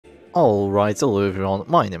Alright, hello everyone,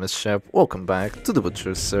 my name is Shep, welcome back to the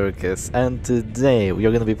Butcher Circus, and today we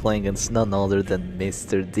are going to be playing against none other than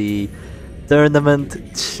Mr. D,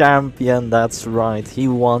 tournament champion. That's right, he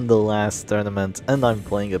won the last tournament and I'm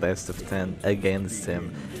playing a best of 10 against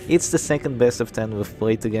him. It's the second best of 10 we've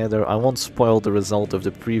played together. I won't spoil the result of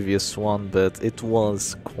the previous one, but it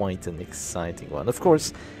was quite an exciting one. Of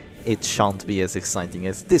course, it shan't be as exciting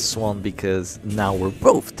as this one because now we're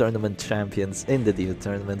both tournament champions in the Diva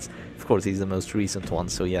tournaments. Of course, he's the most recent one,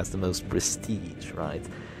 so he has the most prestige, right?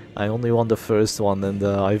 I only won the first one and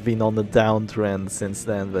I've been on the downtrend since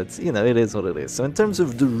then, but you know, it is what it is. So in terms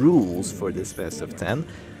of the rules for this best of 10,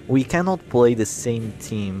 we cannot play the same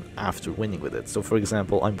team after winning with it. So for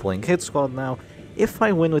example, I'm playing Hit Squad now. If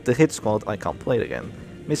I win with the Hit Squad, I can't play it again.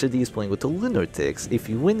 Mr. D is playing with the Lunatics. If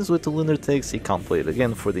he wins with the Lunatics, he can't play it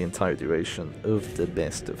again for the entire duration of the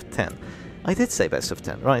best of 10. I did say best of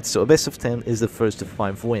 10, right? So a best of 10 is the first of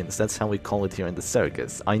 5 wins. That's how we call it here in the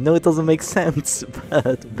circus. I know it doesn't make sense,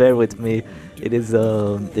 but bear with me. It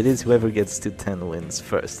is whoever gets to 10 wins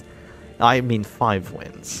first. I mean 5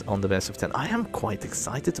 wins on the best of 10. I am quite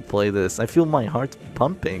excited to play this. I feel my heart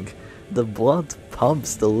pumping. The blood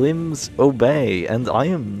pumps, the limbs obey, and I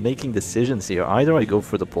am making decisions here. Either I go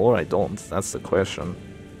for the pull or I don't. That's the question.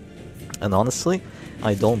 And honestly,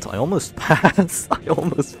 I don't. I almost pass. I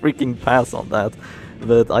almost freaking pass on that.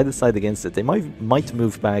 But I decide against it. They might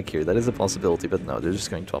move back here. That is a possibility, but no, they're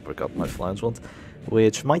just going to uppercut my flagellant,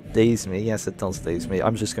 which might daze me. Yes, it does daze me.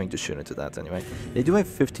 I'm just going to shoot into that anyway. They do have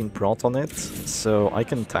 15 prot on it, so I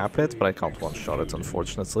can tap it, but I can't one-shot it,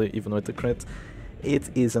 unfortunately, even with the crit.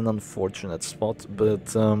 It is an unfortunate spot,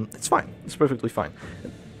 but it's fine. It's perfectly fine.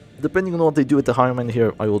 Depending on what they do with the Hireman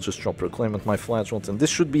here, I will just drop Reclaim at my Flagellant, and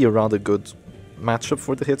this should be a rather good matchup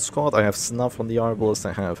for the Hit Squad. I have Snuff on the Arbalest,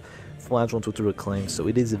 I have Flagellant with the Reclaim, so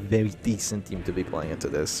it is a very decent team to be playing into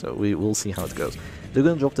this, so we will see how it goes. They're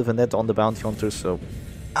going to drop the Vendetta on the Bounty Hunter, so...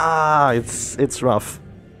 it's rough.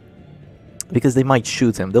 Because they might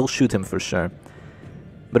shoot him. They'll shoot him for sure.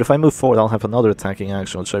 But if I move forward, I'll have another attacking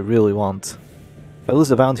action, which I really want. If I lose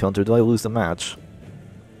the Bounty Hunter, do I lose the match?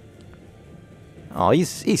 Oh,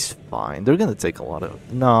 he's fine. They're gonna take a lot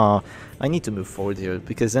of... No, I need to move forward here,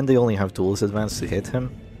 because then they only have Duelist Advance to hit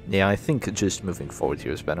him. Yeah, I think just moving forward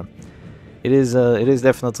here is better. It is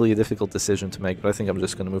definitely a difficult decision to make, but I think I'm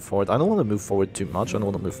just gonna move forward. I don't want to move forward too much. I don't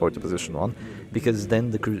want to move forward to position 1, because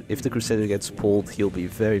then if the Crusader gets pulled, he'll be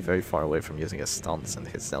very, very far away from using his stuns and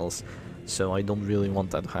his cells. So I don't really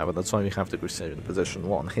want that to happen. That's why we have the Crusader in position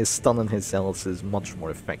 1. His stun and his cells is much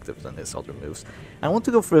more effective than his other moves. I want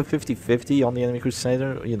to go for a 50-50 on the enemy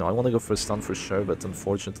Crusader. You know, I want to go for a stun for sure, but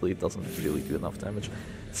unfortunately it doesn't really do enough damage.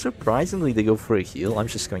 Surprisingly, they go for a heal. I'm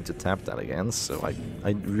just going to tap that again, so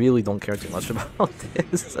I really don't care too much about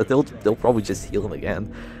this. They'll probably just heal him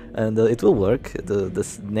again, and it will work.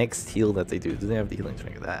 This next heal that they do they have the healing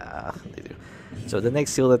trinket? Ah, they do. So the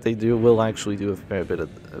next heal that they do will actually do a fair bit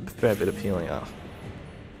of healing.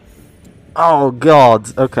 Oh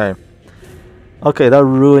god, okay. Okay, that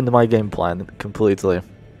ruined my game plan completely.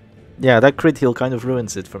 Yeah, that crit heal kind of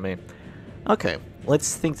ruins it for me. Okay,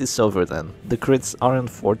 let's think this over then. The crits are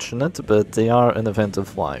unfortunate, but they are an event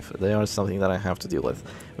of life. They are something that I have to deal with.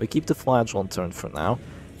 We keep the Flagellant turn for now.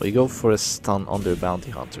 We go for a stun on their Bounty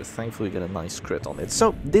Hunter. Thankfully we get a nice crit on it.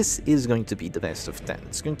 So this is going to be the best of 10.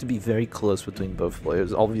 It's going to be very close between both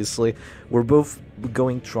players. Obviously, we're both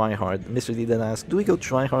going try hard. Mr. D then asked, do we go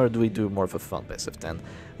try hard or do we do more of a fun best of 10?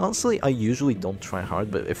 Honestly, I usually don't try hard,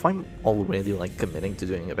 but if I'm already like committing to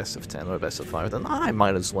doing a best of 10 or a best of 5, then I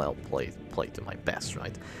might as well play to my best,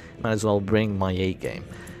 right? Might as well bring my A game.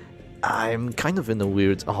 I'm kind of in a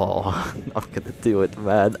weird... Oh, I'm gonna do it,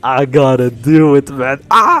 man. I gotta do it, man.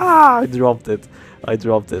 Ah! I dropped it.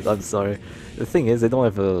 I'm sorry. The thing is, they don't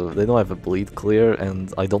have a bleed clear,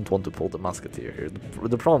 and I don't want to pull the Musketeer here.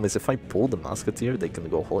 The problem is, if I pull the Musketeer, they can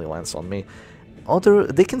go Holy Lance on me.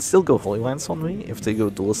 They can still go Holy Lance on me if they go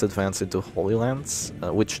Duelist Advance into Holy Lance,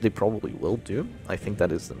 which they probably will do. I think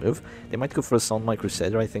that is the move. They might go for a Stun my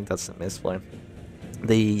Crusader. I think that's a misplay.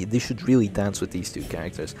 They should really dance with these two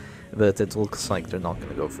characters, but it looks like they're not going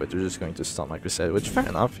to go for it. They're just going to stun my Crusader, which fair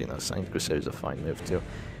enough, you know, Saint Crusader is a fine move too.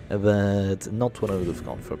 But not what I would have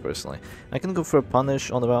gone for personally. I can go for a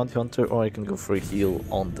punish on the Bounty Hunter, or I can go for a heal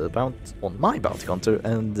on my Bounty Hunter,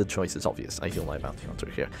 and the choice is obvious. I heal my Bounty Hunter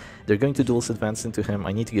here. They're going to Duelist Advance into him.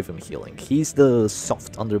 I need to give him healing. He's the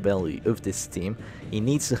soft underbelly of this team. He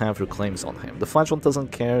needs to have reclaims on him. The Flagellant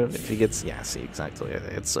doesn't care if he gets... Yeah, see, exactly.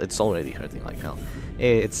 It's already hurting like hell.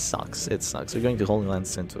 It sucks. It sucks. We're going to Holy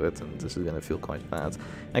Lance into it, and this is going to feel quite bad.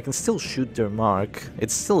 I can still shoot their mark.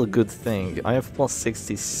 It's still a good thing. I have plus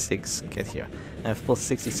 66. Get here. I have plus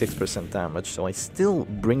 66% damage, so I still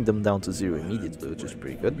bring them down to 0 immediately, which is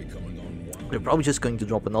pretty good. They're probably just going to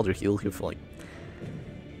drop another heal here for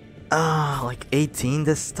like 18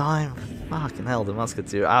 this time. Fucking hell, the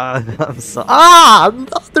Musketeer. I'm so.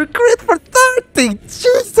 Another crit for 30!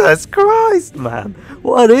 Jesus Christ, man!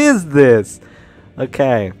 What is this?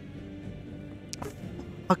 Okay.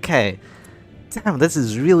 Okay. Damn, this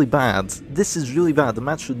is really bad. This is really bad. The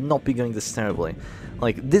match should not be going this terribly.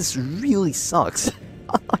 Like, this really sucks.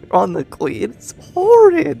 Ironically, it's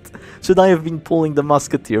horrid. Should I have been pulling the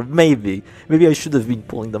Musketeer? Maybe. Maybe I should have been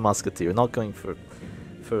pulling the Musketeer, not going for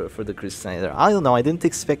the Crusader. I don't know, I didn't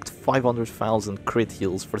expect 500,000 crit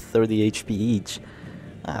heals for 30 HP each.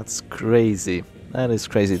 That's crazy. That is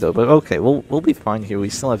crazy though, but okay, we'll be fine here. We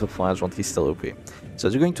still have a Flagellant, he's still OP. So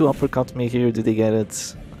they're going to uppercut me here. Did they get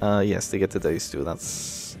it? Yes, they get the days too.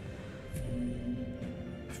 That's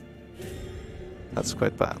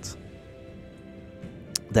quite bad.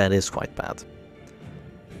 That is quite bad.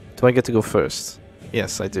 Do I get to go first?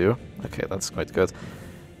 Yes, I do. Okay, that's quite good.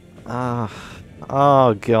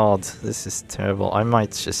 Oh god, this is terrible. I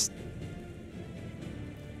might just...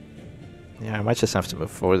 Yeah, I might just have to move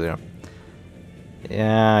forward there.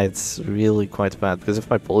 Yeah, it's really quite bad, because if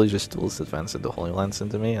my pull, he just duels advance into Holy Lance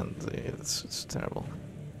into me, and it's terrible.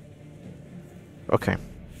 Okay,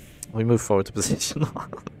 we move forward to position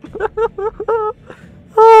 1.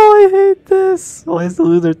 Oh, I hate this! Why is the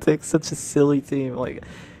Lunatic such a silly team? Like,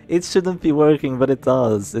 it shouldn't be working, but it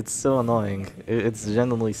does. It's so annoying. It's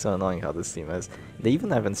genuinely so annoying how this team is. They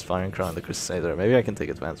even have Inspiring Crown, the Crusader. Maybe I can take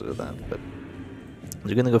advantage of that, but...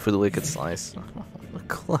 They're gonna go for the Wicked Slice.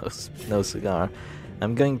 Close. No cigar.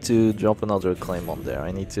 I'm going to drop another Acclaim on there.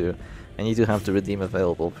 I need to have the Redeem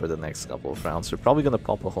available for the next couple of rounds. They're probably gonna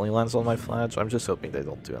pop a Holy Lance on my Flash. I'm just hoping they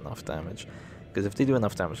don't do enough damage. Because if they do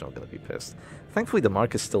enough damage, I'm gonna be pissed. Thankfully, the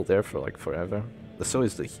mark is still there for like forever. So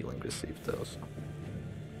is the healing received though. So.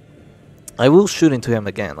 I will shoot into him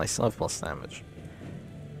again. I still have plus damage.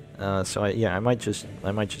 So I might just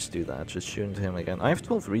do that. Just shoot into him again. I have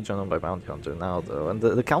 12 regen on my Bounty Hunter now though, and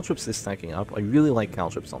the Caltrops is stacking up. I really like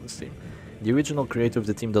Caltrops on this team. The original creator of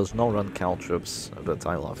the team does not run Caltrops, but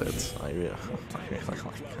I love it. I really like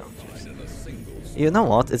Caltrops. You know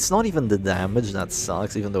what? It's not even the damage that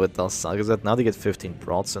sucks, even though it does suck. Is that now they get 15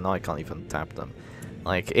 prots, so now I can't even tap them.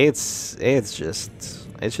 Like it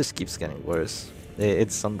just keeps getting worse.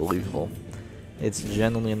 It's unbelievable. It's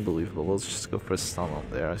genuinely unbelievable. We'll just go for a stun on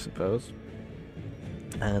there, I suppose.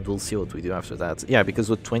 And we'll see what we do after that. Yeah, because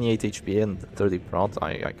with 28 HP and 30 prot,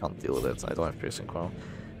 I can't deal with it. I don't have Piercing Coil.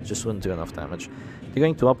 It just wouldn't do enough damage. They're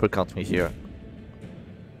going to uppercut me here.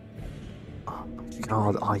 Oh my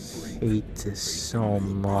god, I hate this so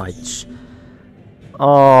much.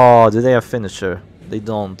 Oh, do they have finisher? They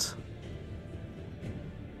don't.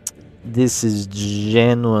 This is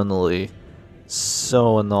genuinely...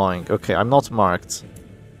 so annoying. Okay, I'm not marked.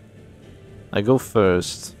 I go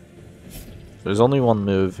first. There's only one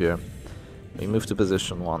move here. We move to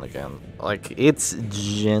position 1 again. Like, it's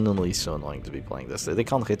genuinely so annoying to be playing this. They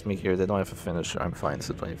can't hit me here, they don't have a finisher, I'm fine,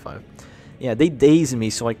 so 25. Yeah, they daze me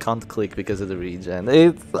so I can't click because of the regen.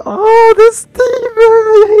 It's... oh, this team,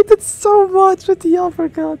 man! I hate it so much with the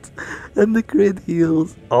uppercut and the crit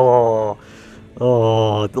heals. Oh,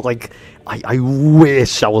 like... I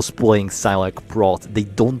wish I was playing Silac Prot. They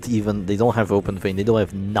don't have Open Vein, they don't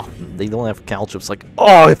have nothing, they don't have Caltrops. Like,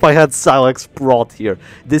 oh, if I had Silac's Prot here,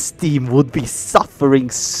 this team would be suffering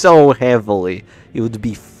so heavily. It would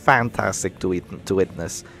be fantastic to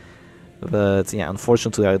witness. But yeah,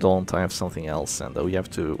 unfortunately I don't, I have something else, and we have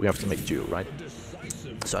to make do, right?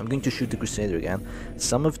 So I'm going to shoot the Crusader again.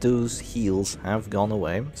 Some of those heals have gone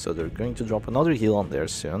away, so they're going to drop another heal on there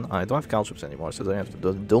soon. I don't have Caltrops anymore, so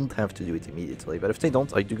don't have to do it immediately. But if they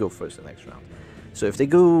don't, I do go first the next round. So if they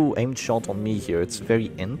go aimed shot on me here, it's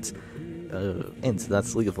very int.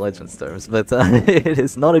 That's League of Legends terms, but it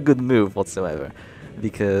is not a good move whatsoever.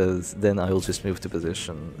 Because then I will just move to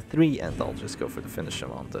position 3 and I'll just go for the finish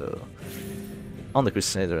him on the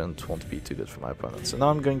Crusader, and it won't be too good for my opponent. So now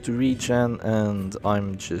I'm going to regen, and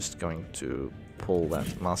I'm just going to pull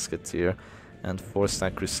that Musketeer and force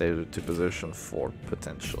that Crusader to position 4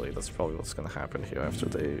 potentially. That's probably what's going to happen here after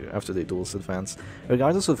they duelist advance.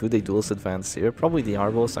 Regardless of who they duelist advance here, probably the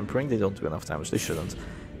Arbalest. I'm praying they don't do enough damage. They shouldn't.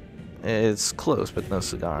 It's close, but no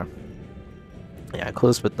cigar. Yeah,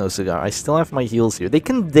 close but no cigar. I still have my heals here. They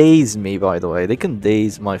can daze me, by the way. They can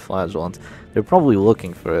daze my Flagellant. They're probably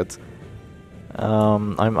looking for it.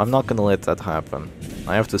 I'm not gonna let that happen.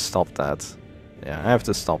 I have to stop that. Yeah, I have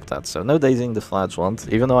to stop that. So no dazing the Flagellant,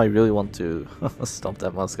 even though I really want to stop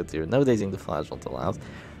that Musketeer. No dazing the Flagellant allowed.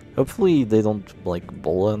 Hopefully they don't like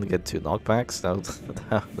bowl and get 2 knockbacks.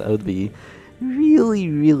 That would be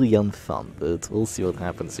really unfun, but we'll see what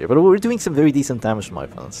happens here. But we're doing some very decent damage to my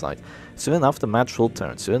opponent's side. Soon enough the match will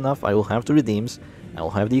turn. Soon enough I will have the redeems, I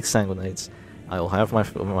will have the exsanguinates, I will have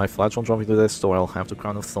my flagellum dropping to this store, I'll have the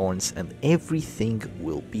crown of thorns, and everything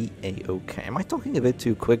will be a-okay. Am I talking a bit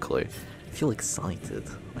too quickly? I feel excited.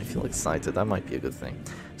 That might be a good thing.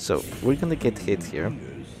 So we're gonna get hit here.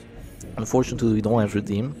 Unfortunately, we don't have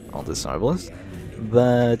redeem on this Arbalest,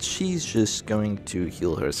 but she's just going to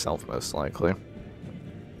heal herself most likely.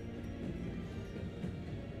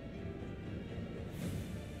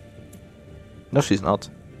 No, she's not.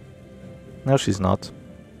 No, she's not.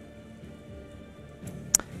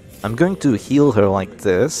 I'm going to heal her like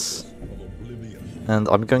this, and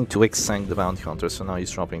I'm going to Exsangue the Bounty Hunter, so now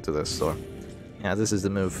he's dropping to this store. Yeah, this is the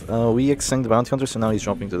move. We Exsangue the Bounty Hunter, so now he's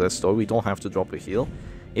dropping to this store. We don't have to drop a heal.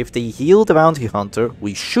 If they heal the Bounty Hunter,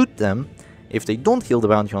 we shoot them. If they don't heal the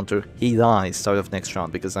Bounty Hunter, he dies start of next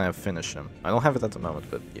round because I have finished him. I don't have it at the moment,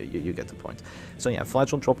 but you get the point. So yeah,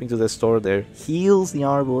 Flagellum dropping to this store there, heals the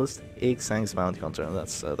Arbalest, Exsangues Bounty Hunter, and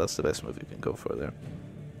that's the best move you can go for there.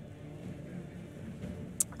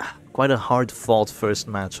 Quite a hard-fought first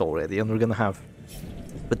match already, and we're gonna have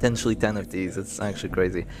potentially 10 of these. It's actually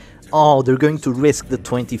crazy. Oh, they're going to risk the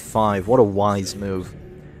 25. What a wise move.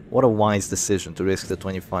 What a wise decision to risk the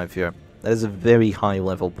 25 here. That is a very high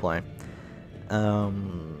level play.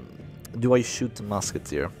 Do I shoot the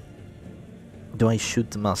Musketeer? Do I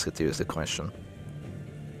shoot the Musketeer is the question.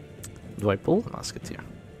 Do I pull the Musketeer?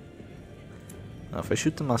 Now, if I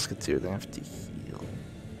shoot the Musketeer, they have to heal.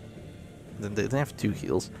 Then they have 2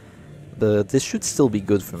 heals. But this should still be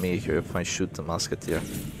good for me here if I shoot the Musketeer.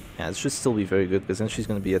 Yeah, it should still be very good, because then she's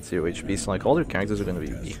going to be at 0 HP, so like all their characters are going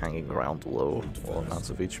to be hanging around low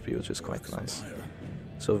amounts of HP, which is quite nice.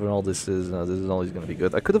 So overall this is always going to be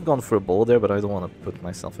good. I could have gone for a bowl there, but I don't want to put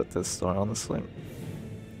myself at this star, honestly.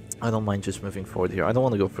 I don't mind just moving forward here. I don't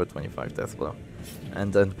want to go for a 25 death blow,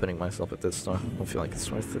 and then putting myself at this star. I don't feel like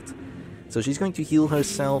it's worth it. So she's going to heal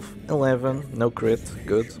herself, 11, no crit,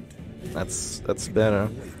 good. That's better.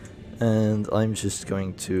 And I'm just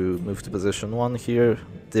going to move to position 1 here.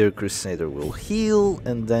 Their Crusader will heal,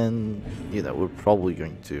 and then, you know, we're probably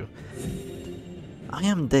going to... I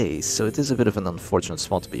am dazed, so it is a bit of an unfortunate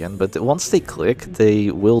spot to be in, but once they click, they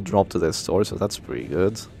will drop to their store, so that's pretty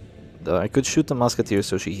good. I could shoot the Musketeer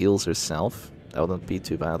so she heals herself. That wouldn't be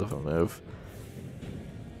too bad of a move.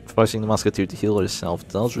 Forcing the Musketeer to heal herself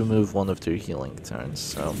does remove one of their healing turns,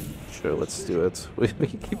 so sure, let's do it. We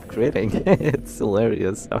keep critting, it's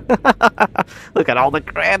hilarious. Look at all the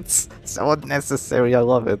crits! So unnecessary, I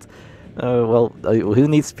love it. Well, who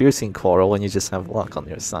needs Piercing Coral when you just have luck on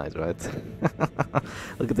your side, right?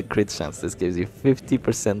 Look at the crit chance, this gives you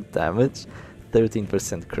 50% damage,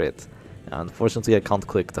 13% crit. Unfortunately, I can't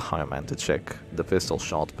click the Higher Man to check the pistol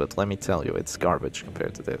shot, but let me tell you, it's garbage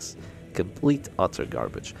compared to this. Complete, utter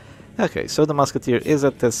garbage. Okay, so the Musketeer is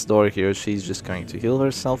at this door here. She's just going to heal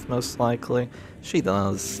herself, most likely. She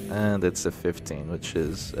does, and it's a 15, which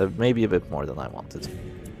is maybe a bit more than I wanted.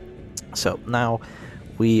 So, now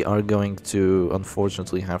we are going to,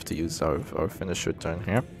 unfortunately, have to use our finisher turn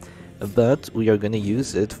here. But we are going to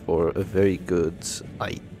use it for a very good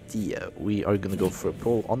idea. We are going to go for a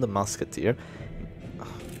pull on the Musketeer.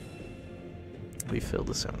 We failed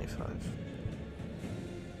the 75.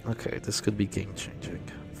 Okay, this could be game-changing.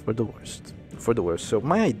 For the worst. For the worst. So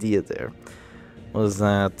my idea there was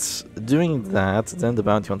that doing that, then the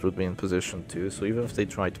Bounty Hunter would be in position 2, so even if they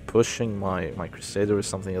tried pushing my Crusader or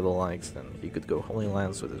something of the likes, then he could go Holy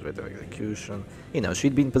Lance with his Rite of Execution. You know,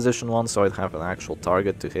 she'd be in position 1, so I'd have an actual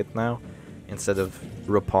target to hit now, instead of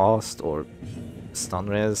riposte or stun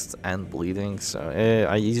rest and bleeding, so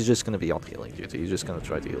he's just going to be on healing duty. He's just going to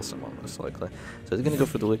try to heal someone, most likely. So he's going to go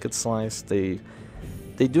for the Wicked Slice. They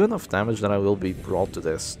do enough damage that I will be brought to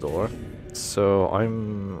this door, so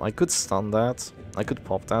I could stun that, I could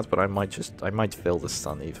pop that, but I might fail the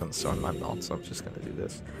stun even, so I'm not, so I'm just gonna do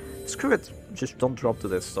this. Screw it, just don't drop to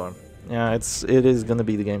this door. Yeah, it is gonna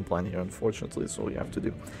be the game plan here, unfortunately, that's all we have to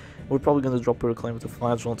do. We're probably gonna drop a Reclaim with the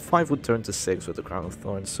Flagellum. 5 would turn to 6 with the Crown of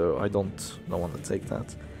Thorns, so I don't want to take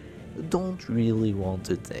that. Don't really want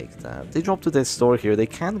to take that. They drop to this door here, they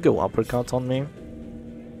can go uppercut on me,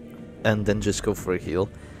 and then just go for a heal.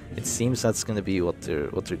 It seems that's going to be what their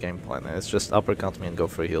game plan is, just uppercut me and go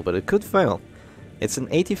for a heal, but it could fail. It's an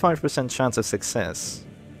 85% chance of success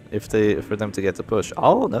for them to get the push.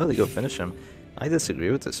 Oh no, they go finish him. I disagree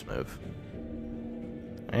with this move.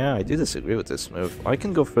 Yeah, I do disagree with this move. I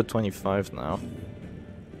can go for a 25 now.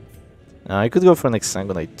 I could go for an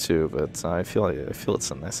Exsanguinate too, but I feel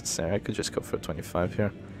it's unnecessary. I could just go for a 25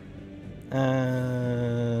 here.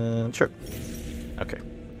 Sure. Okay.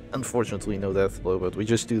 Unfortunately, no death blow, but we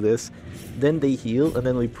just do this. Then they heal, and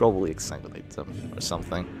then we probably exsanguinate them or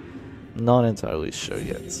something. Not entirely sure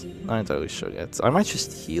yet. Not entirely sure yet. I might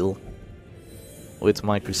just heal with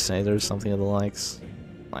my Crusader or something of the likes.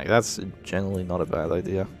 Like, that's generally not a bad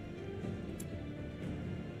idea.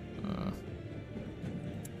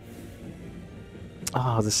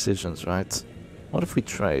 Decisions, right? What if we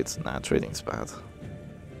trade? Nah, trading's bad.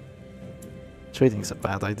 Trading's a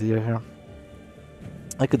bad idea here.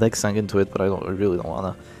 I could exang into it, but I really don't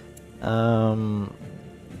wanna.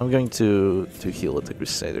 I'm going to heal with the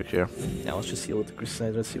Crusader here. Yeah, let's just heal with the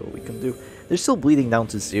Crusader, see what we can do. They're still bleeding down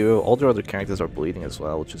to 0. All their other characters are bleeding as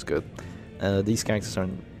well, which is good. These characters are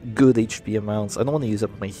in good HP amounts. I don't want to use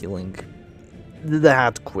up my healing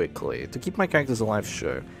that quickly. To keep my characters alive,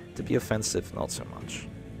 sure. To be offensive, not so much.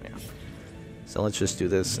 Yeah. So let's just do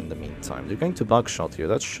this in the meantime. They're going to Buckshot here.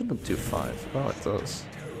 That shouldn't do 5. Oh, it does.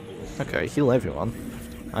 Okay, heal everyone.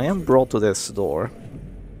 I am brought to this door,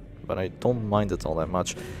 but I don't mind it all that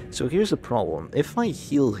much. So here's the problem. If I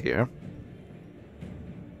heal here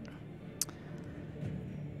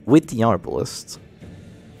with the Arbalist,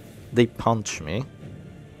 they punch me,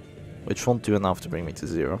 which won't do enough to bring me to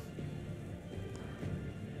 0.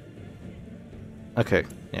 Okay,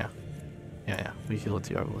 yeah. Yeah, we heal with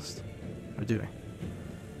the Arbalist. Or do we?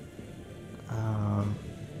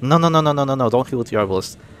 No, don't heal with the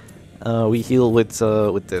Arbalist. We heal with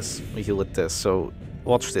this. We heal with this. So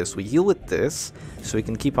watch this. We heal with this, so we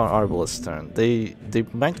can keep our Arbalist turn. They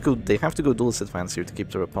might go. They have to go Duelist Advance here to keep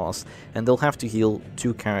the riposte, and they'll have to heal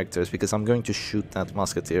 2 characters because I'm going to shoot that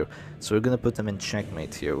Musketeer. So we're gonna put them in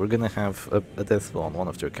checkmate here. We're gonna have a death blow on one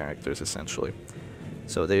of their characters essentially.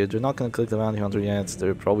 So they're not gonna click the Bounty Hunter yet.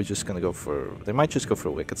 They're probably just gonna go for. They might just go for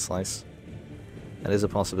a Wicked Slice. That is a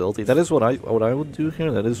possibility. That is what I would do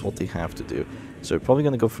here. That is what they have to do. So we're probably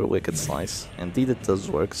gonna go for a Wicked Slice. Indeed, it does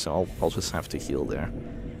work. So I'll just have to heal there.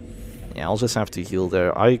 Yeah, I'll just have to heal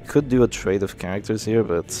there. I could do a trade of characters here,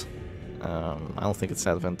 but I don't think it's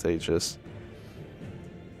advantageous.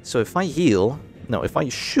 So if I heal, no, if I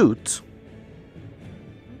shoot,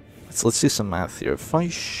 let's do some math here. If I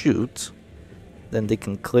shoot, then they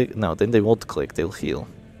can click. No, then they won't click. They'll heal.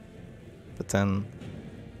 But then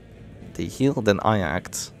they heal, then I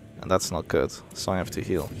act, and that's not good. So I have to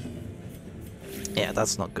heal. Yeah,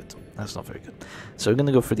 that's not good. That's not very good. So we're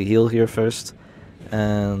gonna go for the heal here first,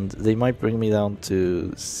 and they might bring me down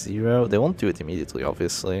to 0. They won't do it immediately,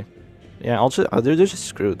 obviously. Yeah, they're just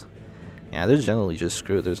screwed. Yeah, they're generally just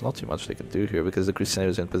screwed. There's not too much they can do here because the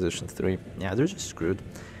Crusader's in position 3. Yeah, they're just screwed.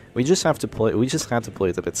 We just have to play. We just had to play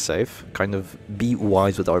it a bit safe. Kind of be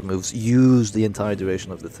wise with our moves. Use the entire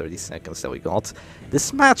duration of the 30 seconds that we got.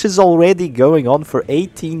 This match is already going on for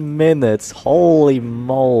 18 minutes. Holy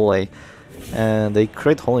moly! And they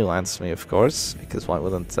crit Holy Lance me, of course, because why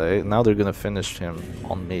wouldn't they? Now they're gonna finish him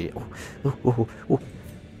on me.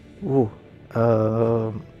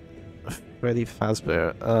 Freddy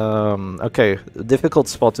Fazbear. Okay, difficult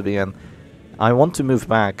spot to be in. I want to move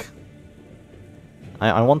back.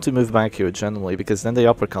 I want to move back here generally, because then they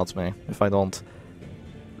uppercut me if I don't.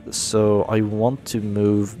 So I want to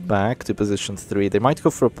move back to position 3. They might go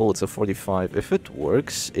for a pull, it's a 45. If it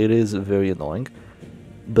works, it is very annoying.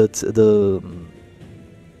 But the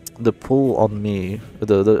pull on me,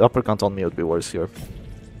 the uppercut on me would be worse here.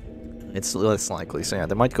 It's less likely, so yeah,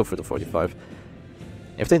 they might go for the 45.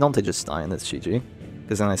 If they don't, they just die and it's GG.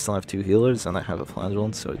 Because then I still have 2 healers and I have a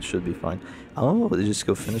flagellant, so it should be fine. Oh, they just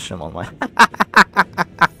go finish him on my...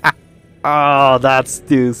 Oh, that's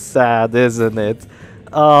too sad, isn't it?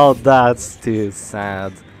 Oh, that's too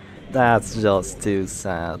sad. That's just too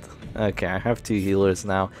sad. Okay, I have 2 healers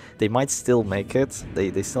now. They might still make it.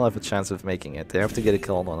 They still have a chance of making it. They have to get a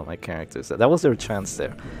kill on one of my characters. That was their chance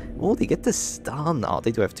there. Oh, they get the stun. Oh,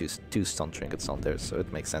 they do have two stun trinkets on there, so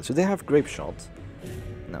it makes sense. Do they have Grape Shot?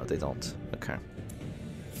 No, they don't. Okay.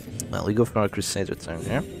 Well, we go for our Crusader turn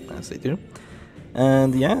here, as they do.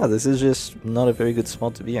 And yeah, this is just not a very good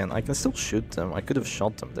spot to be in. I can still shoot them. I could have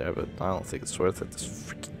shot them there, but I don't think it's worth it. This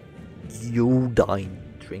freaking Iodine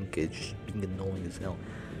trinket just being annoying as hell.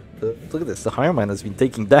 Look at this, the Higher Man has been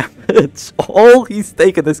taking damage. All he's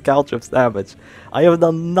taken is Caltrops damage. I have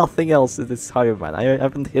done nothing else to this Higher Man. I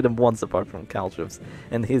haven't hit him once apart from Caltrops.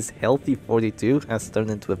 And his healthy 42 has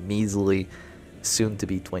turned into a measly, soon to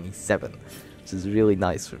be 27. Which is really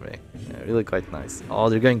nice for me. Yeah, really quite nice. Oh,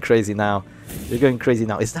 they're going crazy now. They're going crazy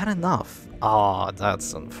now. Is that enough? Oh,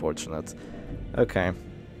 that's unfortunate. Okay.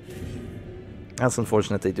 That's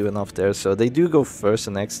unfortunate they do enough there. So they do go first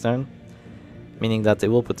the next turn. Meaning that they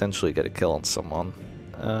will potentially get a kill on someone.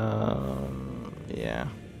 Yeah.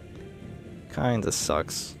 Kinda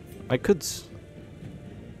sucks. I could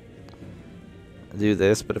do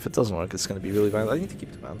this, but if it doesn't work, it's gonna be really bad. I need to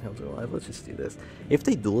keep the bounty hunter alive. Let's just do this. If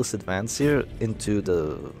they duelist advance here into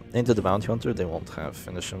the bounty hunter, they won't have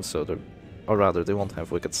finish him, so they're, or rather, they won't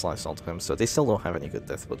have wicked slice onto him, so they still don't have any good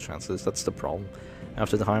deathblow chances. That's the problem.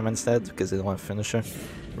 After the High Man's dead because they don't have finisher.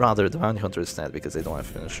 Rather, the bounty hunter is dead because they don't have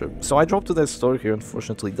finisher. So I dropped to that store here.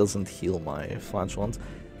 Unfortunately, doesn't heal my flagellant,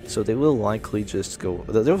 so they will likely just go.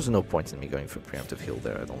 There was no point in me going for preemptive heal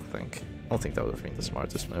there. I don't think that would have been the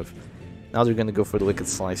smartest move. Now they're gonna go for the Wicked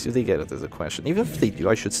Slice. Do they get it is a question. Even if they do,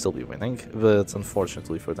 I should still be winning. But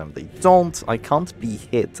unfortunately for them, they don't. I can't be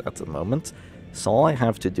hit at the moment. So all I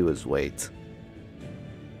have to do is wait.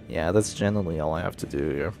 Yeah, that's generally all I have to do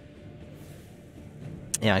here.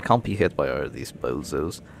 Yeah, I can't be hit by all of these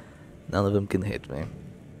bozos. None of them can hit me.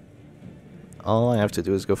 All I have to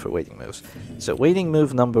do is go for waiting moves. So waiting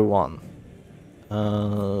move number 1.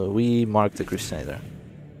 We mark the Crusader.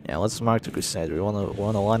 Yeah, let's mark the Crusader. We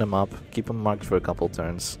wanna line him up, keep him marked for a couple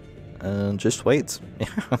turns, and just wait.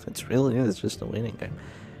 Yeah, it really is just a waiting game.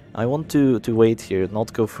 I want to wait here,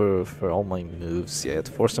 not go for all my moves yet.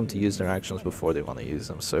 Force them to use their actions before they want to use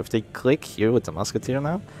them. So if they click here with the Musketeer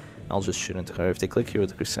now, I'll just shoot into her. If they click here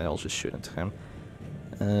with the Crusader, I'll just shoot into him.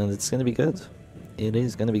 And it's gonna be good. It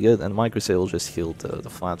is gonna be good. And my Crusader will just heal the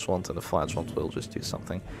flagellant, and the flagellant will just do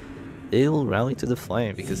something. They'll rally to the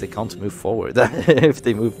flame because they can't move forward. If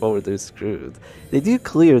they move forward, they're screwed. They do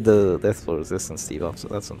clear the deathblow resistance debuff, so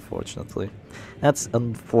that's unfortunately. That's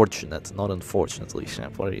unfortunate, not unfortunately,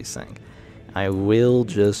 Champ. What are you saying? I will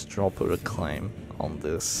just drop a reclaim on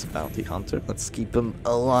this bounty hunter. Let's keep him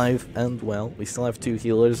alive and well. We still have 2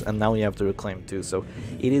 healers, and now we have the reclaim too, so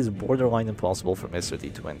it is borderline impossible for Mr. D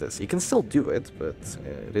to win this. He can still do it, but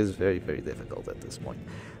it is very, very difficult at this point.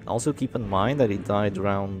 Also keep in mind that he died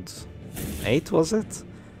round 8, was it?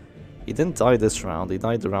 He didn't die this round, he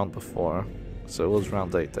died the round before. So it was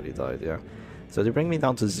round 8 that he died, yeah. So they bring me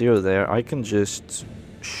down to 0 there. I can just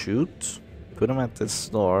shoot, put him at this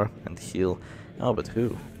door, and heal. Oh, but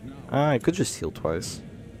who? I could just heal twice.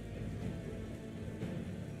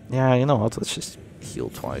 Yeah, you know what, let's just heal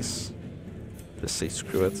twice. Just say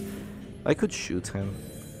screw it. I could shoot him.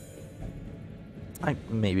 I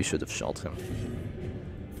maybe should have shot him.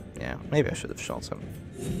 Yeah, maybe I should have shot him.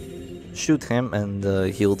 Shoot him and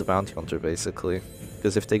heal the bounty hunter, basically.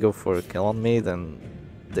 Because if they go for a kill on me, then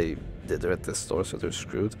they're at this store, so they're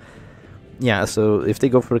screwed. Yeah, so if they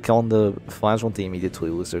go for a kill on the flagellant, they immediately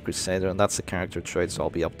lose their Crusader, and that's a character trait, so I'll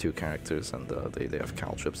be up 2 characters, and they have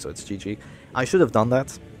cantrip, so it's GG. I should have done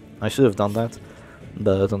that.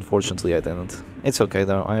 But unfortunately I didn't. It's okay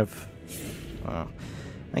though, I have...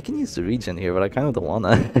 I can use the regen here, but I kind of don't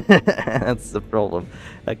wanna. That's the problem.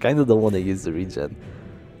 I kind of don't want to use the regen.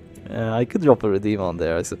 I could drop a redeem on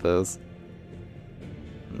there, I suppose.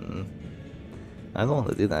 I don't want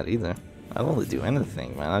to do that either. I don't want to do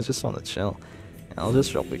anything, man. I just want to chill. I'll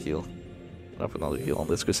just drop a heal. Drop another heal on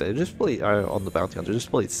this Crusader. Just play on the bounty hunter. Just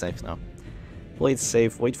play it safe now. Play it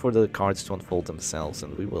safe. Wait for the cards to unfold themselves,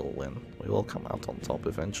 and we will win. We will come out on top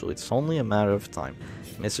eventually. It's only a matter of time.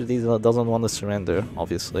 Mr. D doesn't want to surrender,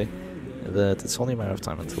 obviously, but it's only a matter of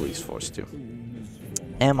time until he's forced to.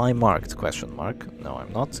 Am I marked? Question mark. No,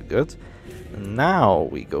 I'm not. Good. Now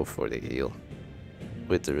we go for the heal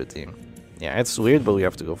with the redeem. Yeah, it's weird, but we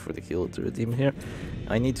have to go for the heal with the redeem here.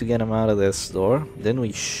 I need to get him out of this door. Then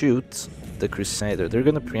we shoot the Crusader. They're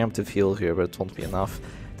gonna preemptive heal here, but it won't be enough.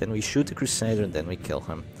 Then we shoot the Crusader and then we kill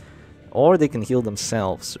him. Or they can heal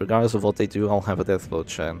themselves. Regardless of what they do, I'll have a deathblow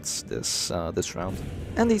chance this round.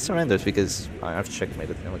 And he surrenders because I've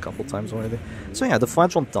checkmated him a couple times already. So yeah, the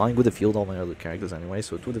flagellant dying would have healed all my other characters anyway,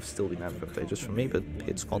 so it would have still been advantageous for me, but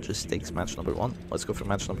Hit Squad just takes match number 1. Let's go for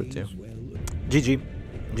match number 2. GG.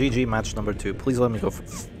 GG, match number 2. Please let me go for...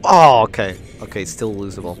 Oh, okay. Okay, still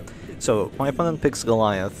losable. So, my opponent picks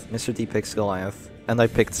Goliath, Mr. D picks Goliath, and I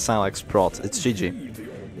picked Silex Prot. It's GG.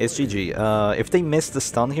 It's GG. If they miss the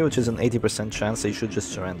stun here, which is an 80% chance, they should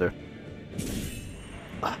just surrender.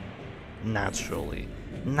 Naturally.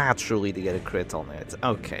 Naturally they get a crit on it.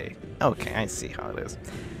 Okay. Okay, I see how it is.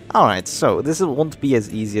 Alright, so this won't be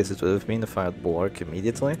as easy as it would have been if I had Bulwark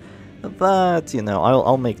immediately. But, you know,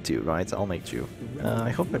 I'll make do, right? I'll make do. I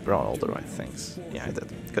hope I brought all the right things. Yeah, I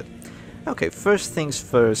did. Good. Okay, first things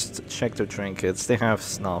first, check their trinkets. They have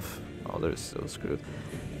snuff. Oh, they're so screwed.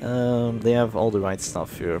 They have all the right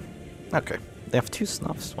stuff here. Okay, they have 2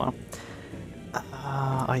 snuffs, wow.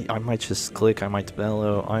 I might just click, I might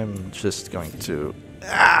bellow. I'm just going to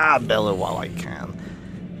bellow while I can.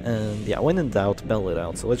 And yeah, when in doubt, bell it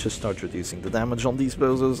out. So let's just start reducing the damage on these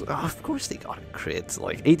bozos. Oh, of course they got a crit,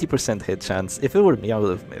 like 80% hit chance. If it were me, I would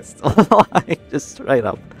have missed. Like, just straight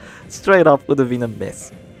up would have been a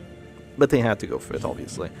miss. But they had to go for it,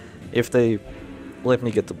 obviously. If they let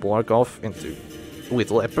me get the Blark off into with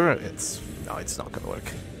Leper, it's not gonna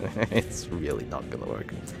work. It's really not gonna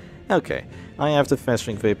work. Okay, I have the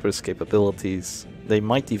Festering Vapor's capabilities. They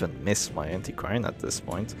might even miss my Antiquarian at this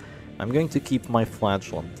point. I'm going to keep my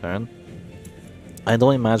Flagellant turn. I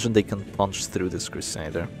don't imagine they can punch through this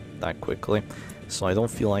Crusader that quickly, so I don't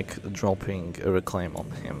feel like dropping a Reclaim on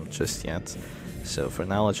him just yet. So for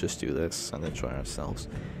now, let's just do this and enjoy ourselves.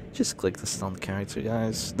 Just click the stun character,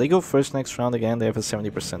 guys. They go first next round again. They have a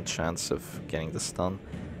 70% chance of getting the stun.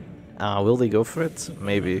 Will they go for it?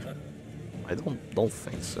 Maybe. I don't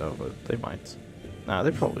think so, but they might. Nah,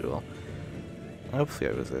 they probably will. Hopefully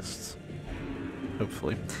I resist.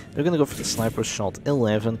 Hopefully. They're gonna go for the Sniper Shot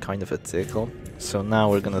 11, kind of a tickle. So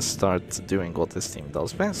now we're gonna start doing what this team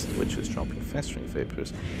does best, which is dropping Festering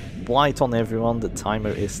Vapors. Blight on everyone, the timer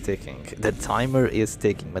is ticking. The timer is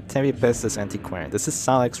ticking. Materia Pestis Antiquarian. This is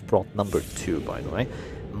Salak's Prot number 2, by the way.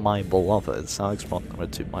 My beloved. Salak's Prot number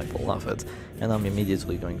 2, my beloved. And I'm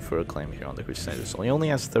immediately going for a claim here on the Crusader. So he only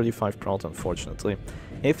has 35 Prot, unfortunately.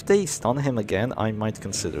 If they stun him again, I might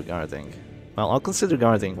consider guarding. Well, I'll consider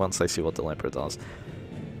guarding once I see what the Leper does.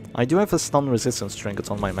 I do have a stun resistance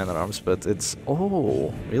trinket on my Man-at-Arms, but it's...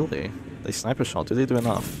 Oh, really? They Sniper Shot. Do they do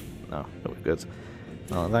enough? No, we're good.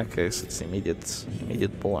 Well, in that case, it's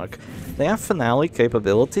immediate Bulwark. They have Finale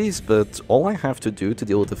capabilities, but all I have to do to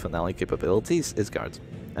deal with the Finale capabilities is guard.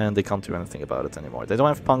 And they can't do anything about it anymore. They don't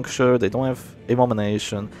have Puncture, they don't have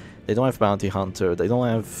Abomination, they don't have Bounty Hunter, they don't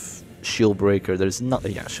have Shield Breaker. There's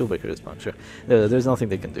nothing. Yeah, Shield Breaker is Puncture. There's nothing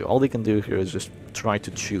they can do. All they can do here is just try to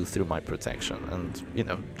chew through my protection. And, you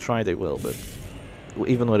know, try they will, but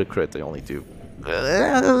even with a crit, they only do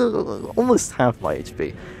almost half my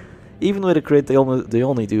HP. Even with a crit, they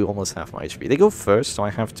only do almost half my HP. They go first, so I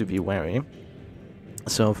have to be wary.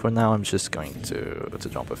 So for now, I'm just going to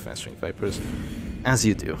drop a Festering Vapors, as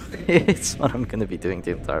you do. It's what I'm going to be doing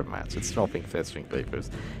the entire match. It's dropping Festering Vapors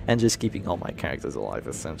and just keeping all my characters alive,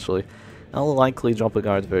 essentially. I'll likely drop a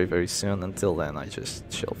guard very, very soon. Until then, I just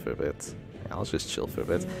chill for a bit. Yeah, I'll just chill for a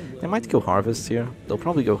bit. They might go Harvest here. They'll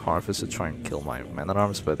probably go Harvest to try and kill my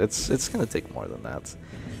Man-at-Arms, but it's going to take more than that.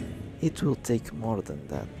 It will take more than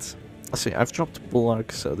that. See, I've dropped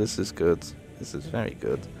Bulwark, so this is good. This is very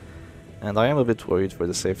good. And I am a bit worried for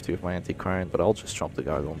the safety of my Antiquarian, but I'll just drop the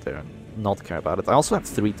guard on there and not care about it. I also have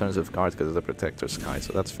 3 turns of guard because of the Protector Sky,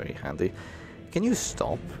 so that's very handy. Can you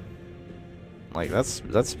stop? Like,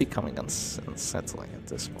 that's becoming unsettling at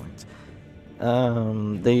this point.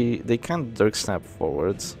 They can't Dirk Stab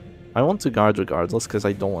forwards. I want to guard regardless because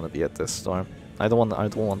I don't want to be at this storm. I don't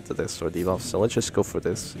want the Death Star debuff, so let's just go for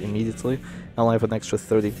this immediately. I'll have an extra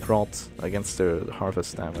 30 prot against their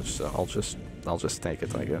Harvest damage, so I'll just take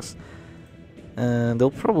it, I guess. And they'll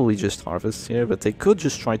probably just Harvest here, but they could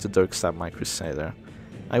just try to Dirk Stab my Crusader.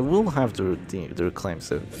 I will have the Reclaims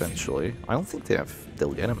eventually. I don't think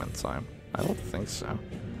they'll get him in time. I don't think so.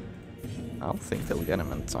 I don't think they'll get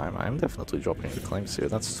him in time. I'm definitely dropping Reclaims here.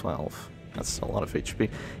 That's 12. That's a lot of HP.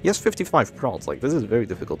 He has 55 prots. Like, this is very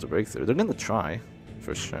difficult to break through. They're gonna try,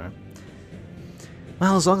 for sure.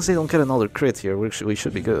 Well, as long as they don't get another crit here, we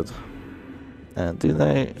should be good. Do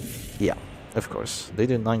they? Yeah, of course. They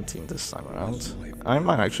do 19 this time around. I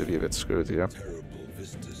might actually be a bit screwed here.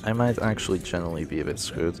 I might actually generally be a bit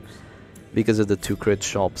screwed. Because of the 2 crit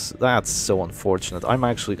shops. That's so unfortunate. I'm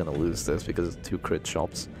actually gonna lose this because of the 2 crit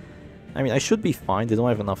shops. I mean, I should be fine. They don't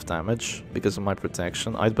have enough damage because of my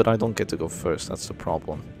protection. But I don't get to go first. That's the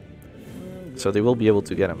problem. So they will be able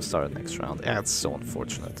to get him started next round. Yeah, it's so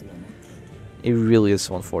unfortunate. It really is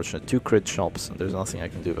so unfortunate. 2 crit shops, and there's nothing I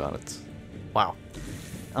can do about it. Wow.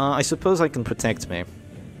 I suppose I can protect me.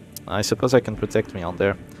 I suppose I can protect me on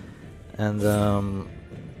there. And,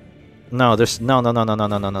 no, there's... No.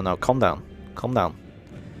 Calm down. Calm down.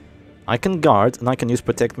 I can guard, and I can use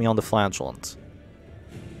protect me on the Flagellant.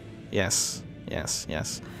 Yes.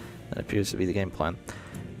 That appears to be the game plan.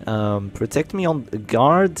 Protect me on...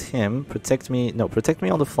 Guard him. Protect me... No, protect me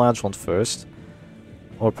on the Flagellant first.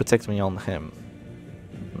 Or protect me on him.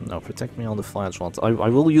 No, protect me on the Flagellant. I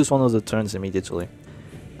will use one of the turns immediately.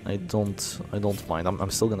 I don't mind.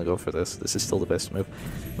 I'm still gonna go for this. This is still the best move.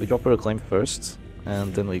 We drop a Reclaim first,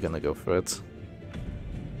 and then we're gonna go for it.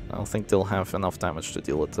 I don't think they'll have enough damage to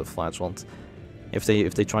deal with the Flagellant. If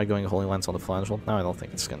they try going Holy Lance on the Flagellant, no, I don't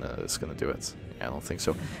think it's gonna do it. Yeah, I don't think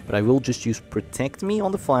so. But I will just use Protect Me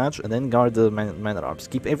on the Flag, and then guard the Man-at-Arms.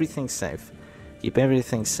 Keep everything safe. Keep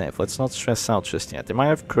everything safe. Let's not stress out just yet. They might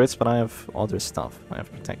have crits, but I have other stuff. I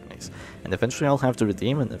have Protect Mace. And eventually I'll have to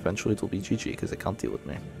redeem, and eventually it will be GG, because they can't deal with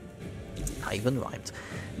me. I even rhymed.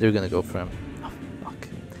 They're gonna go for him. Oh, fuck.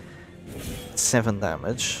 7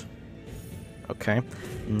 damage. Okay.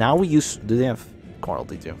 Now we use... Do they have Coral?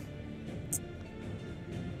 They do.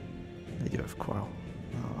 They do have Coral.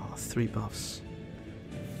 Oh, 3 buffs.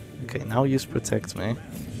 Okay, now use Protect Me.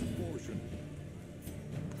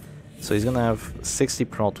 So he's gonna have 60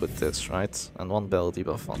 prot with this, right? And 1 bell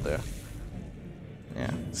debuff on there.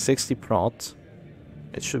 Yeah, 60 prot.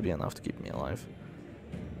 It should be enough to keep me alive.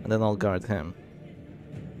 And then I'll guard him.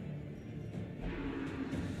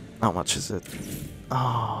 How much is it?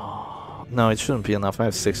 Oh, no, it shouldn't be enough. I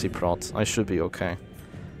have 60 prot. I should be okay.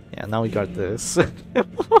 Yeah, now we guard this.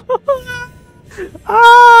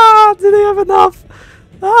 Ah, do they have enough?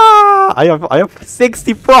 Ah, I have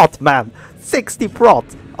 60 prot, man. 60 prot.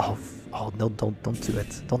 Oh no, don't do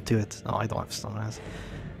it. Don't do it. Oh, I don't have stun res.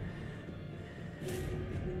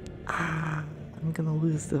 Ah, I'm gonna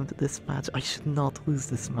lose them to this match. I should not lose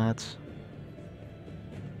this match.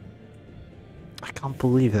 I can't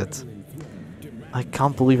believe it. I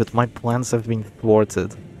can't believe it. My plans have been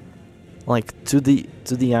thwarted. Like to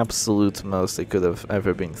the absolute most they could have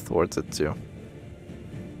ever been thwarted to.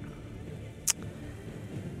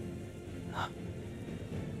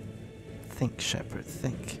 Think, Shepard,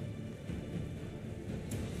 think.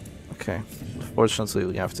 Okay, fortunately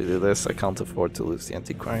we have to do this. I can't afford to lose the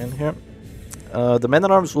Antiquarian here. The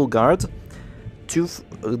Men-at-Arms will guard.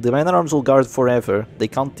 The Men-at-Arms will guard forever. They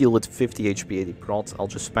can't deal with 50 HP, 80 prot. I'll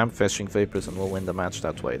just spam Festering Vapors and we'll win the match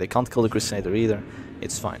that way. They can't kill the Crusader either.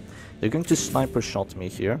 It's fine. They're going to sniper shot me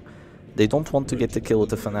here. They don't want to get the kill with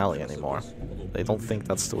the finale anymore. They don't think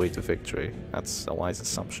that's the way to victory. That's a wise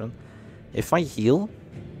assumption. If I heal,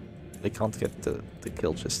 they can't get the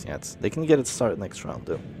kill just yet. They can get it started next round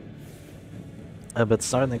though. But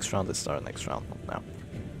start next round is start next round, not now.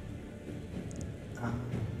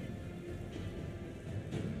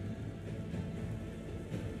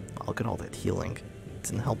 Look at all that healing. It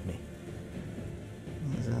didn't help me.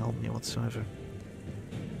 It didn't help me whatsoever.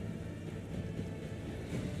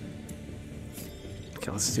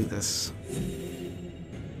 Okay, let's do this.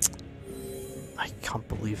 I can't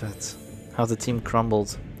believe it. How the team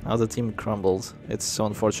crumbled. How the team crumbled. It's so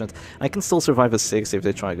unfortunate. I can still survive a 6 if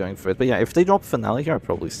they try going for it. But yeah, if they drop finale here, I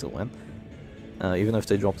probably still win. Even if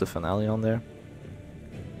they drop the finale on there.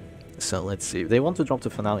 So let's see. If they want to drop the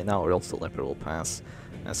finale now, or else the leper will pass.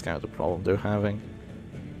 That's kind of the problem they're having.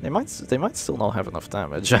 They might still not have enough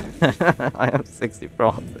damage. I have 60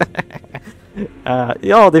 prot.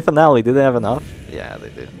 Yo, the finale, did they have enough? Yeah, they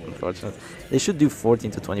did, unfortunately. They should do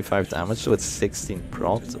 14 to 25 damage, so with 16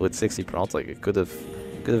 prot, with 60 prot, like it could have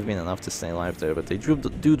been enough to stay alive there, but they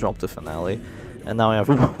do drop the finale. And now I have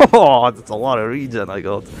oh, that's a lot of regen I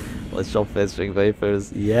got. Let's drop Festering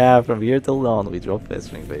Vapors. Yeah, from here till dawn we drop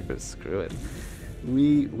Festering Vapors. Screw it.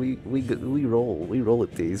 We roll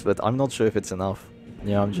with these, but I'm not sure if it's enough.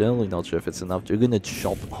 Yeah, I'm generally not sure if it's enough. They're gonna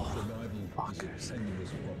chop. Oh, fuckers.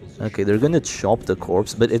 Okay, they're gonna chop the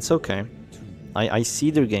corpse, but it's okay. I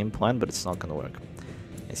see their game plan, but it's not gonna work.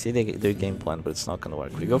 I see their game plan, but it's not gonna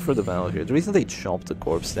work. We go for the battle here. The reason they chop the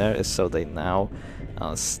corpse there is so they now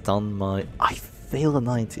stun my... I fail a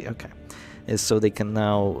 90, okay. Is so they can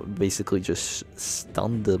now basically just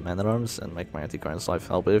stun the Men-at-Arms and make my Antiquarian's life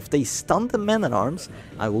hell. But if they stun the Men-at-Arms,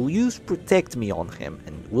 I will use Protect Me on him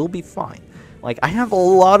and we'll be fine. Like, I have a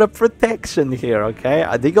lot of protection here, okay?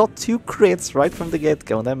 They got 2 crits right from the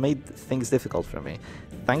get-go and that made things difficult for me.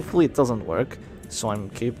 Thankfully it doesn't work, so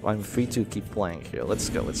I'm free to keep playing here. Let's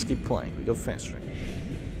go, let's keep playing. We go faster.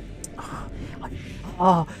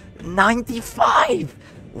 Oh, 95!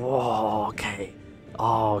 Whoa, okay.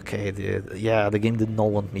 Oh, okay, dude. Yeah, the game did not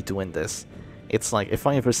want me to win this. It's like, if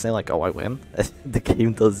I ever say like, oh, I win, the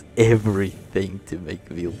game does everything to make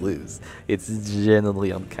me lose. It's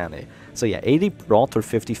genuinely uncanny. So yeah, 80 prot or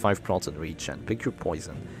 55 prot in regen. Pick your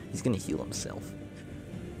poison. He's gonna heal himself.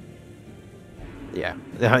 Yeah,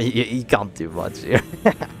 he can't do much here.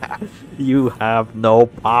 You have no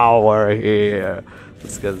power here.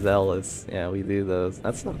 Let's go Zealous. Yeah, we do those.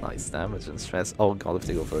 That's some nice damage and stress. Oh god, if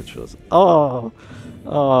they go Virtuous. Oh,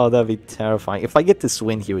 that'd be terrifying. If I get this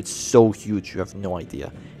win here, it's so huge. You have no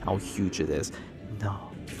idea how huge it is.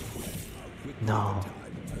 No. No.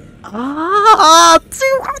 Ah,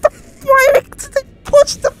 dude, how the frick did they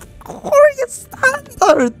push the glorious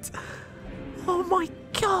standard? Oh my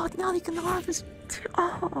god, now they can harvest.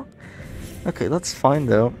 Oh. Okay, that's fine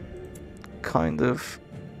though. Kind of.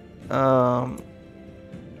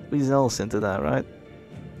 We zealous into that, right?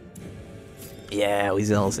 Yeah, we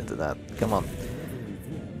zealous into that. Come on.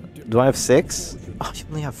 Do I have 6? Oh, you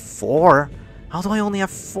only have 4? How do I only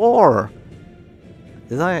have 4?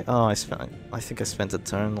 Did I? Oh, I think I spent a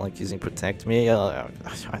turn like using Protect Me. I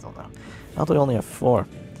don't know. How do I only have 4?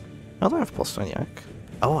 How do I have plus 20 ac?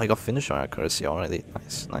 Oh, I got finisher accuracy already.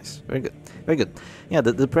 Nice, nice. Very good. Very good. Yeah,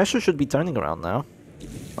 the pressure should be turning around now.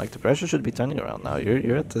 Like, the pressure should be turning around now.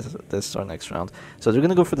 You're at the start next round. So they're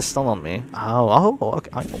gonna go for the stun on me. Oh, okay.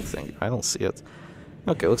 I don't see it.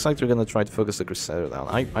 Okay, looks like they're gonna try to focus the Crusader down.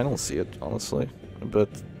 I don't see it, honestly. But,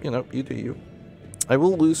 you know, you do you. I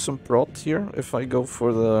will lose some prot here if I go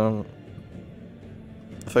for the...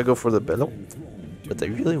 Bellow. But I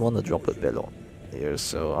really want to drop a Bellow here,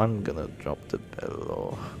 so I'm gonna drop the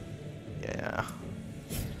Bellow. Yeah.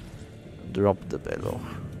 Drop the Bellow.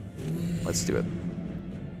 Let's do it.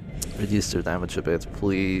 Reduce their damage a bit,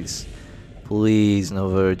 please. Please, no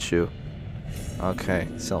Virtue. Okay,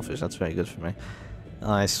 Selfish, that's very good for me.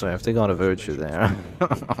 I swear, if they got a Virtue there,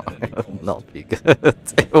 it would not be good.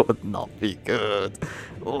 It would not be good.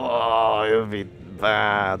 Oh, it would be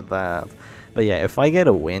bad. But yeah, if I get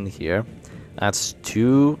a win here, that's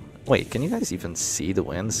 2... Wait, can you guys even see the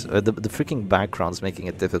wins? The freaking background's making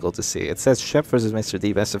it difficult to see. It says Shep versus Mr.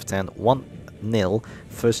 D, best of 10, 1-0,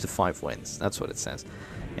 first to 5 wins. That's what it says.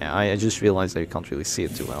 Yeah, I just realized that you can't really see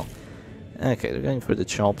it too well. Okay, they're going for the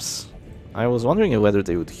chops. I was wondering whether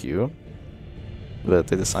they would heal, but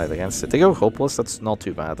they decided against it. They go Hopeless, that's not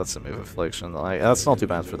too bad. That's a move affliction. That's not too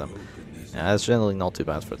bad for them. Yeah, that's generally not too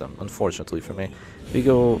bad for them, unfortunately for me. We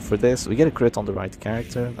go for this, we get a crit on the right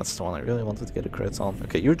character. That's the one I really wanted to get a crit on.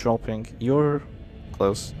 Okay, you're dropping, you're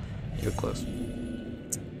close, you're close.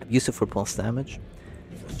 Use it for plus damage,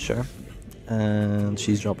 sure. And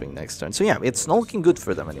she's dropping next turn. So yeah, it's not looking good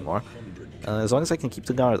for them anymore. As long as I can keep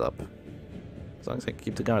the guard up.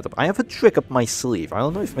 I have a trick up my sleeve. I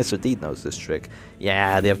don't know if Mr. D knows this trick.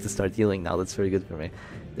 Yeah, they have to start healing now. That's very good for me.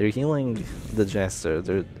 They're healing the Jester.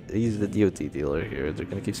 He's the DOT dealer here. They're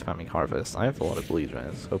gonna keep spamming Harvest. I have a lot of bleed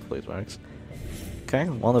res. Hopefully it works. Okay,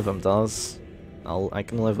 one of them does. I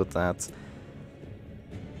can live with that.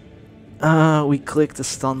 We click the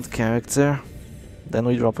stunned character. Then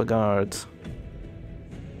we drop a guard.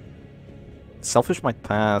 Selfish might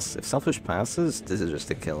pass. If Selfish passes, this is just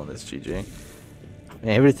a kill and it's GG.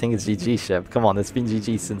 Everything is GG, Shep. Come on, it's been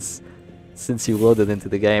GG since you loaded into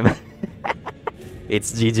the game.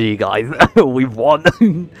 It's GG, guys. We won.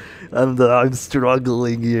 And I'm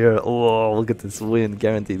struggling here. Oh, look at this win.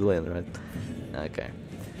 Guaranteed win, right? Okay.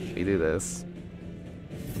 We do this.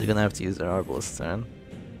 They're gonna have to use their Arbalest turn.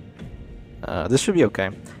 This should be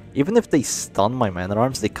okay. Even if they stun my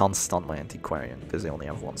Man-at-Arms, they can't stun my Antiquarian, because they only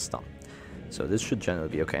have 1 stun. So this should generally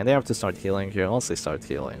be okay. And they have to start healing here. Once they start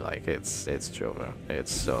healing, like, it's Jover.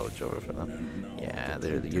 It's so Jover for them. Yeah,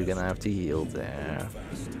 you're gonna have to heal there.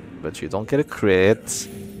 But you don't get a crit.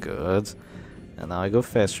 Good. And now I go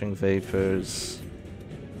Festering Vapors.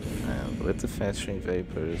 And with the Festering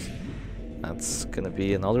Vapors, that's gonna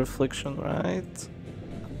be another Affliction, right?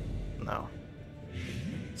 No.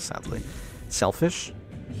 Sadly. Selfish.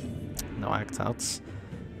 No act outs.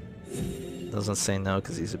 Doesn't say no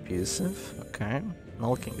because he's abusive. Okay. Not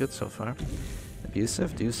looking good so far.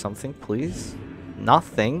 Abusive, do something, please.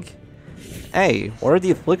 Nothing. Hey, what are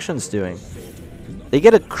the afflictions doing? They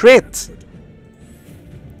get a crit!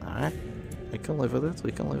 Alright. We can live with it.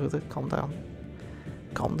 We can live with it. Calm down.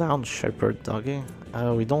 Calm down, Shepherd Doggy.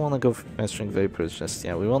 We don't want to go for Mastering Vapors just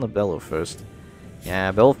yet. We want to Bellow first.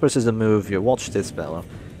 Yeah, Bellow first is the move here. Watch this Bellow.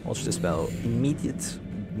 Watch this Bellow. Immediate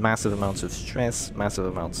massive amounts of stress, massive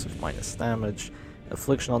amounts of minus damage.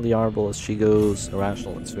 Affliction on the Arbol as she goes.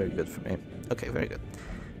 Irrational, it's very good for me. Okay, very good.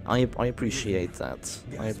 I appreciate that.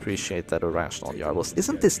 I appreciate that Irrational on the Arbol.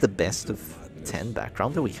 Isn't this the best of 10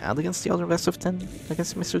 background that we had against the other best of 10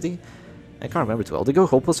 against Mr. D? I can't remember too well. They go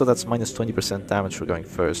Hopeless, so that's minus 20% damage for going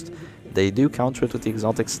first. They do counter it with the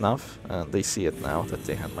Exotic Snuff, and they see it now that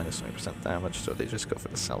they had minus 20% damage, so they just go for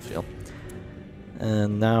the self-heal.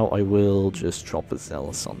 And now I will just drop a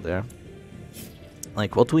Zealous on there.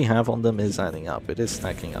 Like, what we have on them is adding up. It is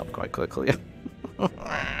stacking up quite quickly.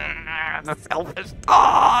 The selfish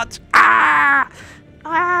touch! Ah!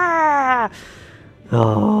 Ah!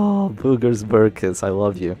 Oh, Boogers Burkus, I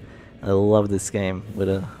love you. I love this game with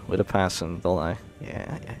a passion, don't I?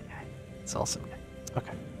 Yeah. It's awesome.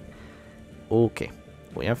 Okay. Okay.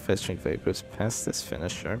 We have Festering Vapors past this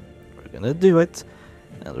finisher. We're gonna do it.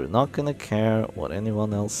 And we're not gonna care what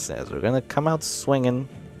anyone else says. We're gonna come out swinging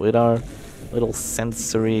with our little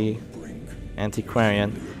sensory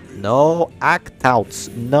Antiquarian. No act outs.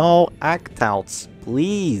 No act outs.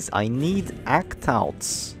 Please, I need act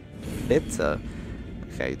outs. Bitte.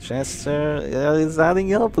 Okay, Jester is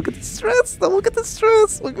adding up. Look at the stress. Look at the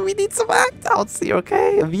stress. Look, we need some act outs here,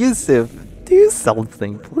 okay? Abusive. Do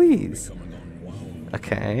something, please.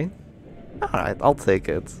 Okay. Alright, I'll take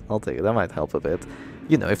it. I'll take it. That might help a bit.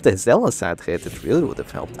 You know, if the Zealous had hit, it really would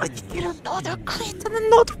have helped. I get another crit and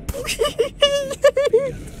another please!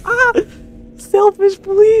 Ah! Selfish,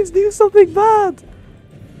 please, do something bad!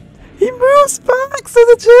 He moves back so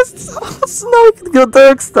the just oh, so now he can go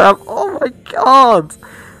Dark Stab. Oh my god!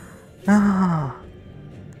 Ah.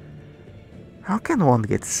 How can one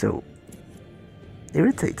get so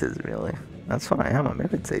irritated, really? That's what I am, I'm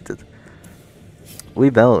irritated. We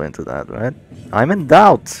bellow into that, right? I'm in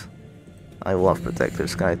doubt! I love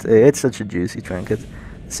Protector's Kite. It's such a juicy trinket.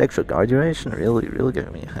 Sexual guard duration really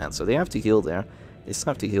giving me a hand. So they have to heal there. They still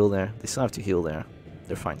have to heal there. They still have to heal there.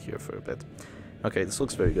 They're fine here for a bit. Okay, this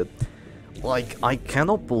looks very good. Like, I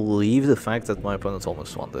cannot believe the fact that my opponent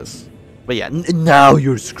almost won this. But yeah, now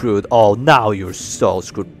you're screwed. Oh, now you're so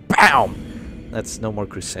screwed. BAM! That's no more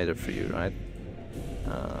Crusader for you, right?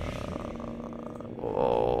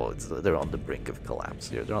 Oh, they're on the brink of collapse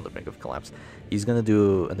here. They're on the brink of collapse. He's gonna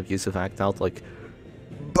do an abusive act out like,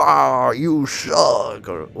 bah, you suck!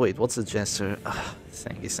 Or, wait, what's the gesture?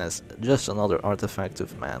 Thing he says, just another artifact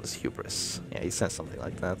of man's hubris. Yeah, he says something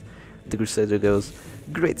like that. The Crusader goes,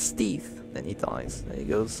 great teeth! Then he dies. Then he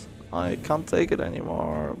goes, I can't take it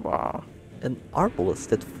anymore. Bah. An Arbalist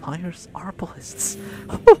that fires Arbalists.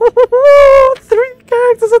 3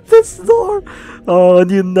 characters at this door! Oh, and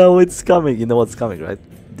you know it's coming. You know what's coming, right?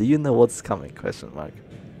 Do you know what's coming? Question mark.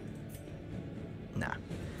 Nah.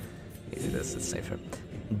 Easy this, it's safer.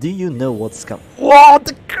 Do you know what's coming? Whoa,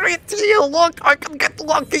 the crit heal! Look, I can get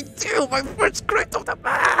lucky too! My first crit of the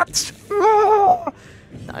match!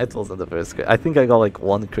 Nah, it wasn't the first crit. I think I got like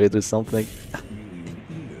 1 crit or something.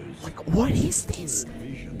 Like, what is this?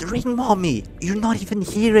 The Ring Mommy! You're not even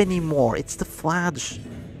here anymore! It's the Flash!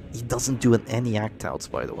 He doesn't do any act outs,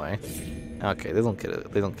 by the way. Okay, they don't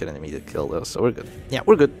get an immediate kill though, so we're good. Yeah,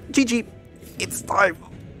 we're good. GG! It's time!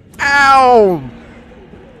 Ow!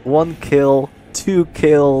 1 kill, 2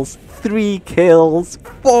 kills, 3 kills,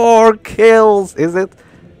 4 kills! Is it?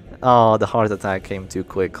 Oh, the heart attack came too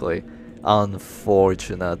quickly.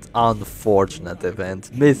 Unfortunate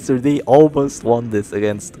event. Mr. D almost won this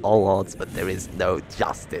against all odds, but there is no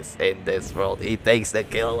justice in this world. He takes the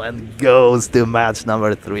kill and goes to match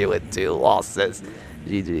number 3 with 2 losses.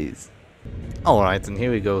 GG's. Alright, and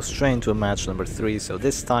here we go, straight into match number 3, so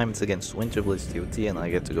this time it's against Winterbliss TOT and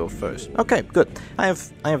I get to go first. Okay, good. I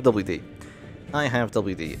have WD. I have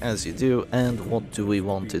WD, as you do, and what do we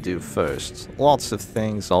want to do first? Lots of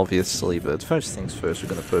things, obviously, but first things first, we're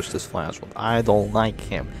gonna push this Flash one. I don't like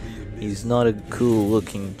him. He's not a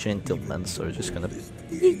cool-looking gentleman, so we're just gonna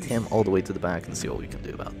beat him all the way to the back and see what we can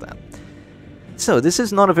do about that. So, this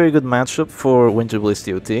is not a very good matchup for Winterbliss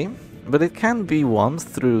TOT, but it can be won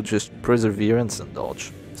through just perseverance and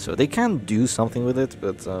dodge. So they can do something with it,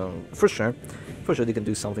 but for sure they can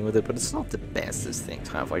do something with it, but it's not the bestest thing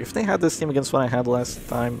to have. Like, if they had this team against what I had last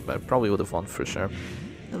time, I probably would have won for sure.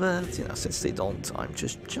 But, you know, since they don't, I'm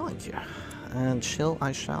just chilling here. And chill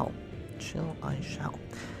I shall. Chill I shall.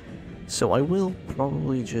 So I will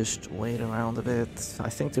probably just wait around a bit. I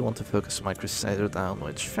think they want to focus my Crusader down,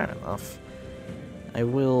 which, fair enough. I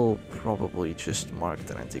will probably just mark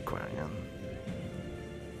the Antiquarian.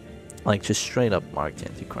 Like, just straight up mark the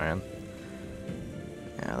Antiquarian.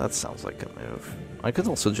 Yeah, that sounds like a move. I could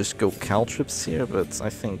also just go Caltrips here, but I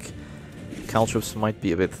think Caltrips might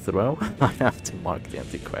be a bit throw. I have to mark the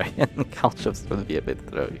Antiquarian. Caltrips would be a bit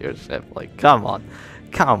throw here, Chef. Like, come on.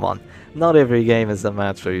 Come on. Not every game is a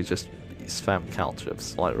match where you just spam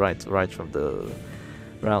Caltrips. Like, right from the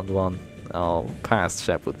round 1. Oh, past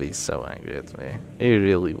Shep would be so angry at me. He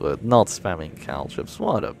really would. Not spamming Caltrips.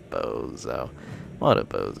 What a bozo. What a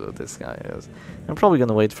bozo this guy is. I'm probably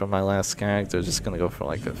gonna wait for my last character. Just gonna go for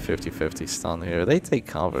like a 50-50 stun here. They take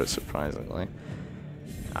cover, surprisingly.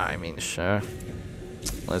 I mean, sure.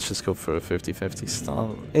 Let's just go for a 50-50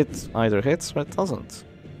 stun. It either hits or it doesn't.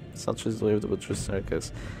 Such is the way of the Butcher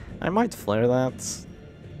Circus. I might flare that.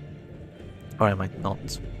 Or I might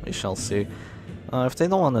not. We shall see. If they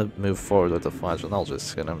don't want to move forward with the Flash, then I'll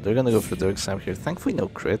just hit them. They're gonna go for Dirk Stab here. Thankfully no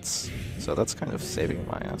crits, so that's kind of saving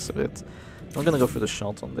my ass a bit. I'm gonna go for the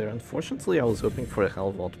shot on there. Unfortunately, I was hoping for a hell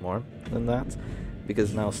of a lot more than that,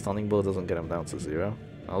 because now Stunning Blow doesn't get him down to 0.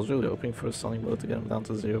 I was really hoping for a Stunning Blow to get him down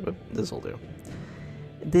to 0, but this will do.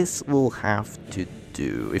 This will have to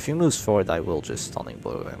do. If he moves forward, I will just Stunning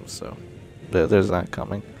Blow him, so there's that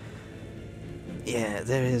coming. Yeah,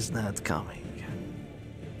 there is that coming.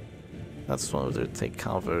 That's one of their take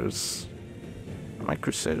covers. My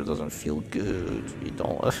Crusader doesn't feel good. You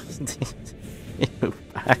don't... you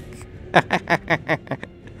move back.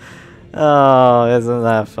 Oh, isn't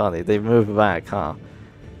that funny? They move back, huh?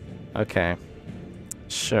 Okay.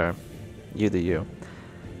 Sure. You do you.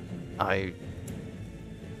 I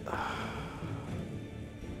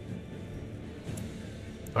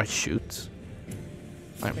shoot.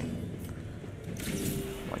 I mean,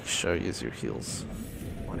 like, sure, use your heals.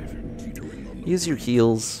 Whatever. Use your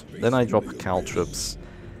heals, then I drop Caltrops,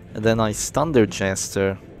 and then I stun their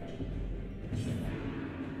Jester.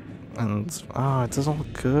 And, it doesn't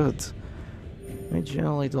look good. They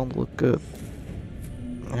generally don't look good.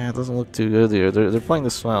 Yeah, it doesn't look too good here. They're playing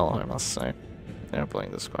this well, I must say. They're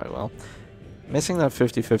playing this quite well. Missing that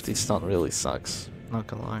 50-50 stun really sucks, not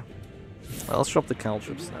gonna lie. Well, let's drop the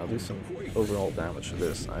Caltrops now, do some overall damage to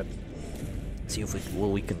their side. See if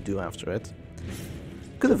what we can do after it.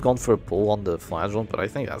 Could have gone for a pull on the Flagellum, but I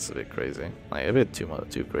think that's a bit crazy. Like, a bit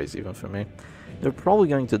too crazy even for me. They're probably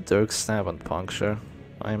going to Dirk Stab and Puncture,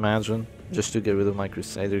 I imagine, just to get rid of my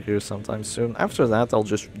Crusader here sometime soon. After that, I'll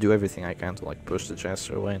just do everything I can to like push the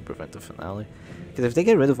Jester away and prevent the finale. Because if they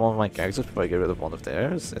get rid of one of my characters before I get rid of one of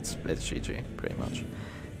theirs, it's GG, pretty much.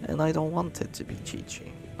 And I don't want it to be GG.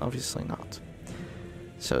 Obviously not.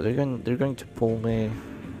 So they're going to pull me.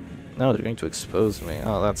 No, they're going to expose me.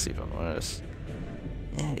 Oh, that's even worse.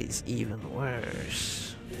 That is even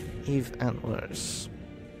worse. Even worse.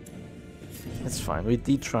 It's fine. We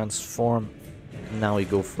de-transform. Now we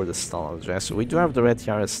go for the stun on the Jester. We do have the Red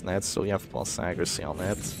Yaris net, so we have plus accuracy on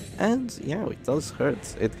it. And yeah, it does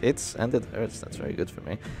hurt. It hits and it hurts. That's very good for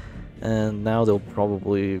me. And now they'll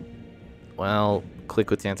probably, well, click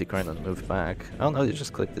with the Antichrist and move back. Oh no, they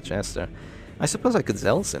just click the Jester. I suppose I could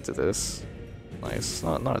Zealous into this. Like, it's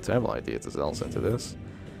not a terrible idea to Zealous into this.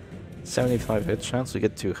 75 hit chance, we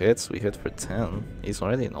get 2 hits, we hit for 10. He's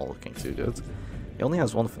already not looking too good. He only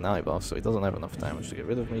has 1 finale buff, so he doesn't have enough damage to get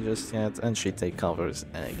rid of me just yet, and she take covers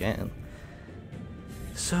again.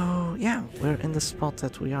 So yeah, we're in the spot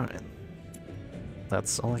that we are in.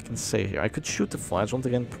 That's all I can say here. I could shoot the Flagellum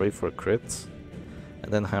again, pray for a crit,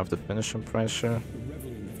 and then have the finishing pressure.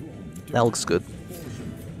 That looks good.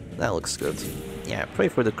 That looks good. Yeah, pray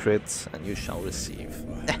for the crit and you shall receive.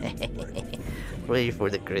 Pray for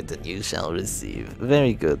the crit and you shall receive.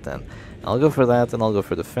 Very good then. I'll go for that and I'll go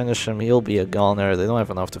for the finish him. He'll be a goner. They don't have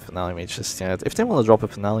enough to finale me just yet. If they want to drop a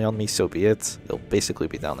finale on me, so be it. They'll basically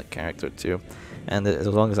be down a character too. And as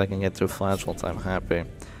long as I can get through Flagellum, I'm happy.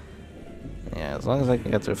 Yeah, as long as I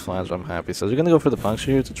can get through Flagellum, I'm happy. So they're gonna go for the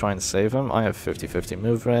puncture here to try and save him. I have 50-50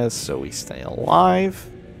 move res, so we stay alive,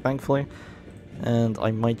 thankfully. And I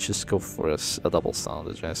might just go for a double stun on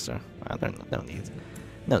the Jester. No need.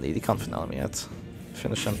 No need, he can't finale me yet.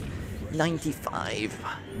 Finish him. 95.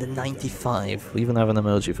 The 95. We even have an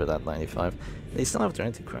emoji for that 95. They still have their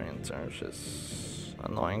anti-Quarian, which is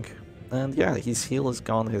annoying. And yeah, his heal is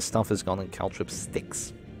gone, his stuff is gone, and Caltrops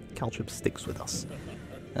sticks. Caltrops sticks with us.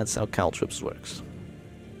 That's how Caltrops works.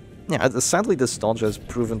 Yeah, sadly this dodge has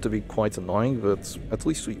proven to be quite annoying, but at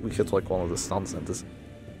least we hit like one of the stuns and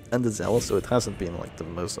the Zealous, so it hasn't been like the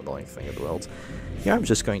most annoying thing in the world. Yeah, I'm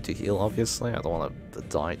just going to heal, obviously. I don't want to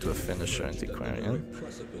die to a finisher antiquarian.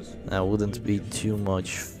 That wouldn't be too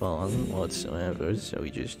much fun whatsoever, so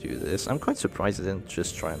we just do this. I'm quite surprised I didn't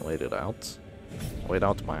just try and wait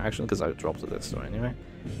out my action, because I dropped the Death Star anyway.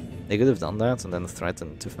 They could have done that and then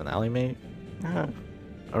threatened to finale me.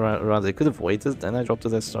 Or rather, they could have waited, then I dropped the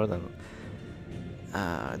Death Star, then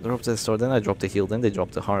I dropped the store, then I dropped the heal, then they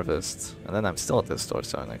dropped the harvest, and then I'm still at the store,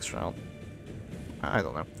 so next round. I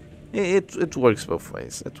don't know. It works both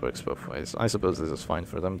ways. It works both ways. I suppose this is fine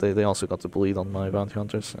for them. They also got the bleed on my bounty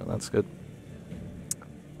hunters, so that's good.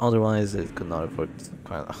 Otherwise, it could not have worked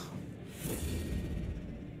quite.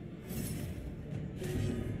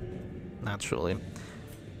 Naturally.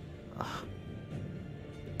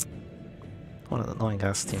 What an annoying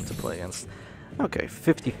ass team to play against. Okay,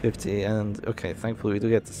 50-50, and okay, thankfully we do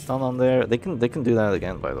get the stun on there. They can do that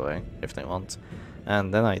again, by the way, if they want.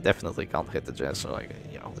 And then I definitely can't hit the Jester. So like,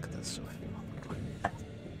 yeah, look at this.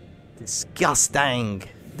 Disgusting!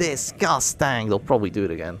 Disgusting! They'll probably do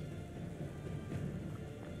it again.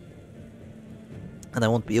 And I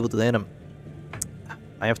won't be able to hit him.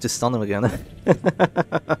 I have to stun him again.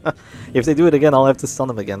 If they do it again, I'll have to stun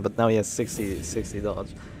him again, but now he has 60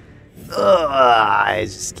 dodge. Ugh, it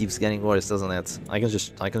just keeps getting worse, doesn't it? I can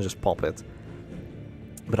just pop it,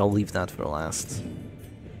 but I'll leave that for last.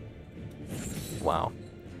 Wow!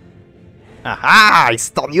 Aha! I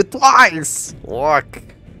stun you twice. Look,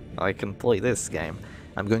 I can play this game.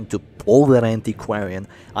 I'm going to pull that antiquarian,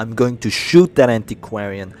 I'm going to shoot that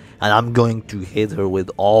antiquarian, and I'm going to hit her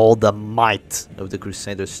with all the might of the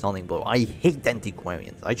Crusader Stunning Blow. I hate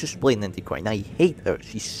antiquarians. I just played an antiquarian. I hate her.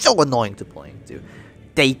 She's so annoying to play into.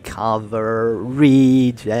 Take cover,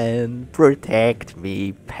 regen, protect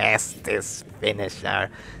me, past this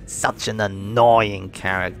finisher. Such an annoying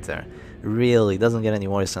character. Really, doesn't get any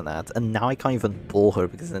worse than that. And now I can't even pull her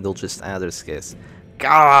because then they'll just add her skis.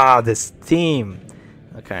 God, this team!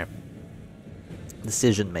 Okay.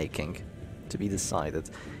 Decision making. To be decided.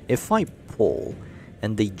 If I pull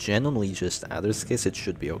and they genuinely just add her skis, it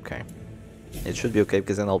should be okay. It should be okay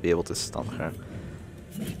because then I'll be able to stun her.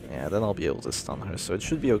 Yeah, then I'll be able to stun her. So it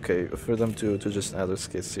should be okay for them to just add her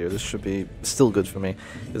skis here. This should be still good for me.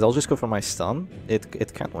 Because I'll just go for my stun.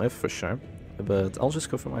 It can whiff for sure. But I'll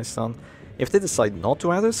just go for my stun. If they decide not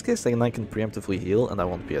to add their skis, then I can preemptively heal and I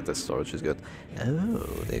won't be at this store, which is good. Oh,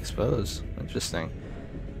 they expose. Interesting.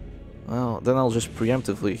 Well, then I'll just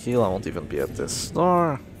preemptively heal, I won't even be at this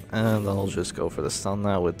store. And I'll just go for the stun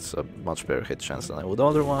now with a much better hit chance than I would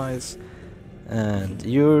otherwise. And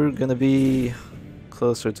you're gonna be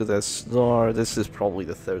closer to this door. This is probably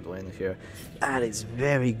the third win here. That is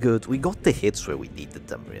very good. We got the hits where we needed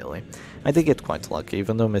them, really. I did get quite lucky,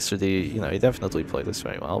 even though Mr. D, you know, he definitely played this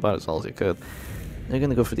very well, about as well as he could. They're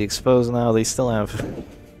gonna go for the expose now. They still have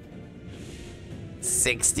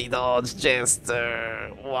 60 dodge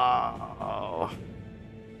Jester. Wow.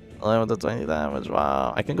 11 to 20 damage.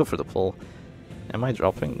 Wow. I can go for the pull. Am I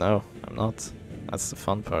dropping? No, I'm not. That's the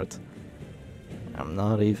fun part. I'm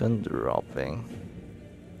not even dropping.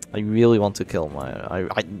 I really want to kill my...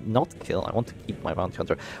 not kill, I want to keep my bounty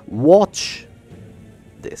hunter. Watch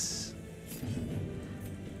this.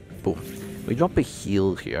 Boom. We drop a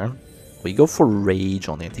heal here. We go for rage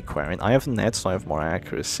on Antiquarian. I have net, so I have more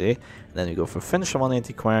accuracy. And then we go for finish him on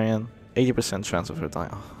Antiquarian. 80% chance of her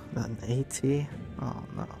dying. Oh, an 80? Oh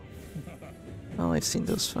no. Oh, I've seen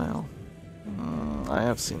those fail. I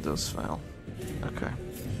have seen those fail. Okay.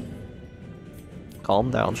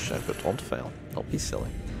 Calm down, Shepherd. Don't fail. Don't be silly.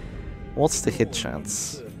 What's the hit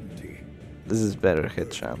chance? This is better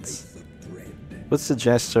hit chance. What's the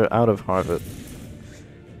Jester out of Harvard?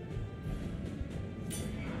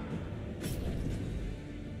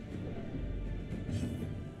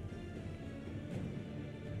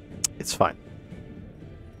 It's fine.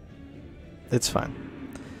 It's fine.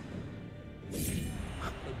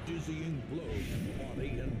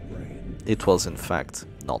 It was in fact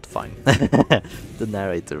not fine. The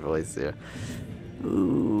narrator voice there.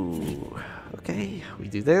 Ooh. Okay, we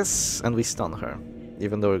do this and we stun her.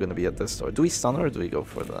 Even though we're gonna be at this store. Do we stun her or do we go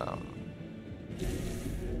for the...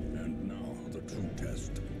 And now the true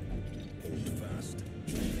test. Hold fast.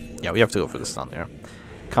 Yeah, we have to go for the stun here.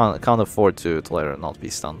 Can't afford to let her not be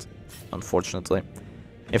stunned, unfortunately.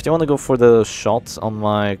 If they want to go for the shot on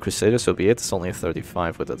my Crusader, so be it. It's only a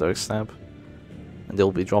 35 with the Dark Stab. And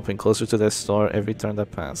they'll be dropping closer to this store every turn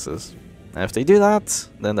that passes. And if they do that,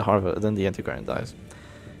 then the Antiquarian dies.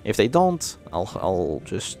 If they don't, I'll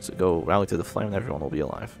just go rally to the flame and everyone will be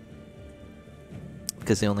alive.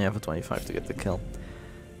 Because they only have a 25 to get the kill.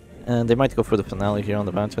 And they might go for the finale here on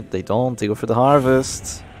the bounty. They don't, they go for the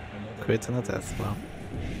harvest. Crit and a death blow.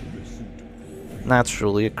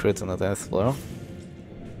 Naturally a crit and a death blow.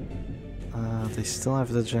 They still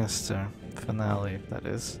have the Jester. Finale, that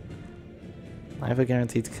is. I have a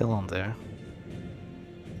guaranteed kill on there.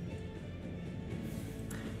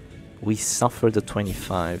 We suffer the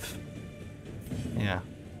 25. Yeah.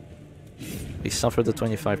 We suffer the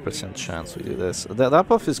 25% chance we do this. That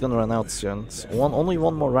buff is gonna run out soon. Only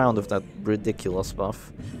one more round of that ridiculous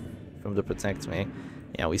buff from the Protect Me.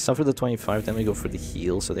 Yeah, we suffer the 25, then we go for the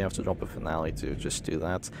heal, so they have to drop a finale to just do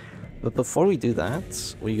that. But before we do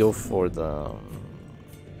that, we go for the...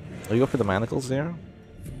 We go for the manacles there.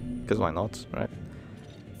 Because why not, right?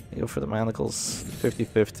 We go for the manacles,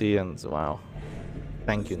 50-50, and wow.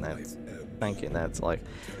 Thank you, Net. Thank you, Net. Like,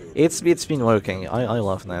 it's been working. I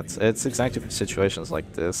love Net. It's exactly for situations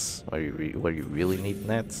like this where you really need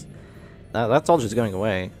Net. That's all just going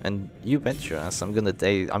away, and you bet your ass I'm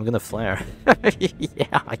gonna flare.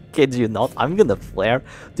 Yeah, I kid you not. I'm gonna flare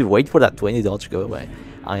to wait for that 20 dodge to go away.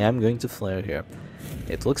 I am going to flare here.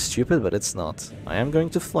 It looks stupid, but it's not. I am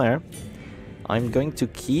going to flare. I'm going to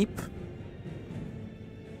keep...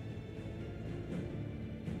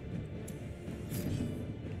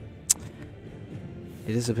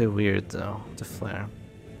 It is a bit weird though, to flare.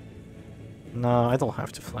 No, I don't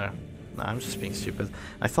have to flare. No, I'm just being stupid.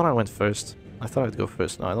 I thought I went first. I thought I'd go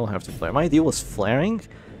first. No, I don't have to flare. My idea was flaring,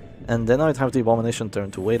 and then I'd have the Abomination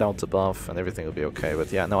turn to wait out the buff, and everything would be okay.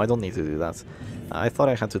 But yeah, no, I don't need to do that. I thought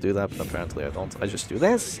I had to do that, but apparently I don't. I just do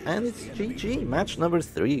this, and it's GG. Match number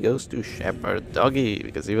 3 goes to Shepherd Doggy,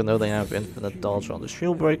 because even though they have infinite dodge on the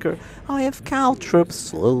shield breaker, I have Caltrip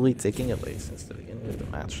slowly ticking away since the beginning of the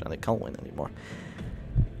match, and I can't win anymore.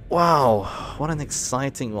 Wow, what an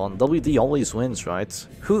exciting one. WD always wins, right?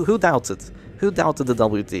 Who doubted? Who doubted the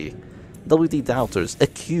WD? WD doubters,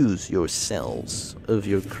 accuse yourselves of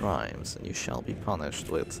your crimes, and you shall be punished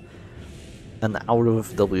with an hour of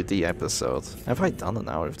WD episode. Have I done an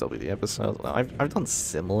hour of WD episode? Well, I've done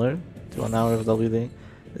similar to an hour of WD.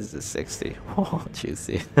 This is 60. Oh,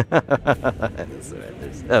 juicy. And it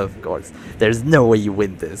surrenders. Of course. There's no way you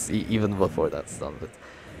win this, even before that's done. But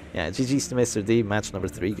yeah, GG's to Mr. D. Match number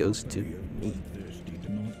 3 goes to me.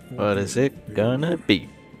 What is it gonna be?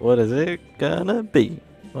 What is it gonna be?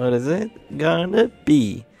 What is it gonna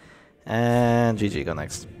be? And GG, go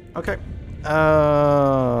next. Okay.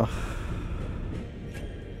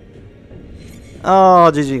 Oh,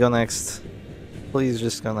 GG, go next. Please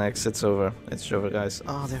just go next. It's over. It's over, guys.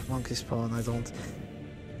 Oh, they have Monkey Spawn. I don't.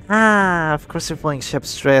 Ah, of course they're playing Shep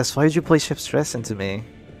Stress. Why did you play Shep Stress into me?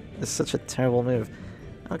 It's such a terrible move.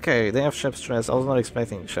 Okay, they have Shep Stress. I was not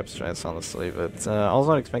expecting Shep Stress, honestly, but I was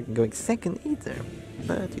not expecting going second either.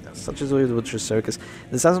 But, you know, such is the way with your Circus.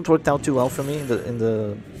 This hasn't worked out too well for me in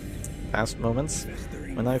the past moments.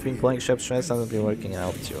 When I've been playing Shep Stress, hasn't been working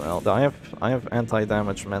out too well. I have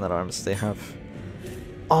anti-damage men-at-arms. They have...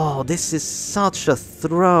 Oh, this is such a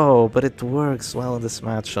throw, but it works well in this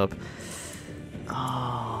matchup.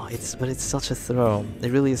 Oh, but it's such a throw.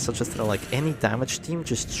 It really is such a throw. Like, any damage team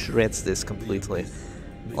just shreds this completely.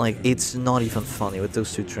 Like, it's not even funny with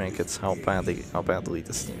those two trinkets how badly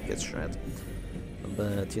this team gets shred.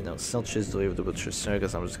 But, you know, such is the way of the Butcher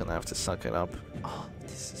Circus. I'm just gonna have to suck it up. Oh,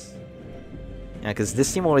 this is... Yeah, because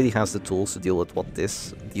this team already has the tools to deal with what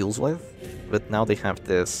this deals with. But now they have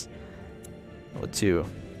this. With 2.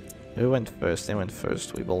 Who went first? They went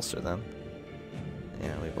first. We bolster them.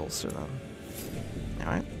 Yeah, we bolster them.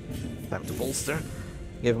 Alright. Time to bolster.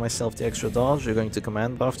 Give myself the extra dodge. You're going to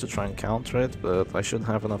command buff to try and counter it, but I should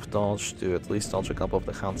have enough dodge to at least dodge a couple of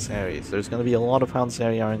the Hound's Harrys. There's going to be a lot of Hound's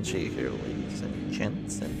Harry RNG here, ladies and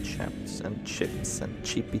gents and chaps and chips and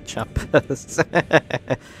cheapy chappers.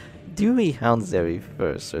 Do we Hound's Harry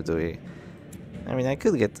first, or do we... I mean, I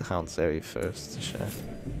could get the Hound's Harry first, sure.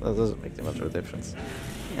 That doesn't make too much of a difference.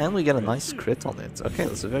 And we get a nice crit on it. Okay,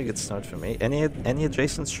 that's a very good start for me. Any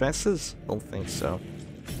adjacent stresses? Don't think so.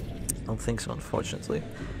 Don't think so, unfortunately.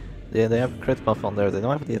 Yeah, they have a crit buff on there. They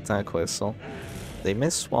don't have the attack whistle. They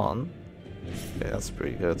miss one. Okay, that's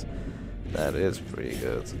pretty good. That is pretty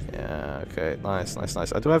good. Yeah, okay, nice, nice,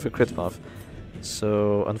 nice. I do have a crit buff.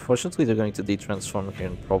 So, unfortunately, they're going to de-transform here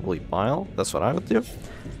and probably Bile. That's what I would do.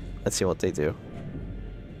 Let's see what they do.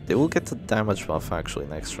 They will get the damage buff actually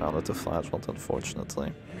next round at the Flashbolt,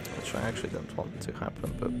 unfortunately. Which I actually didn't want to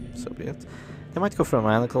happen, but so be it. They might go for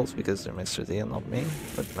Manacles because they're Mr. D and not me.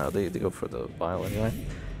 But no, they go for the Bile anyway.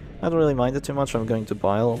 I don't really mind it too much. I'm going to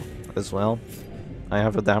Bile as well. I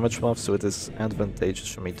have a damage buff, so it is advantageous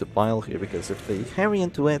for me to Bile here, because if they harry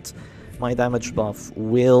into it, my damage buff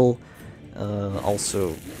will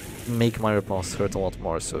also make my riposte hurt a lot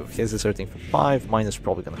more. So if his is hurting for 5, mine is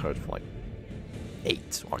probably going to hurt for like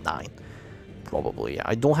 8 or 9. Probably, yeah.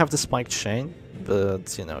 I don't have the spiked chain,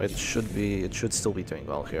 but you know, it should still be doing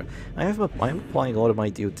well here. I'm applying a lot of my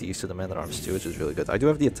DOTs to the men-at-arms too, which is really good. I do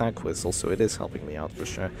have the attack whistle, so it is helping me out for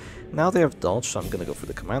sure. Now they have dodge, so I'm gonna go for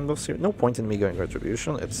the command buffs here. No point in me going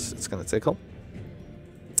retribution. It's gonna tickle.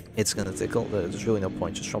 It's gonna tickle. There's really no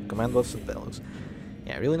point. Just drop command buffs and bellows.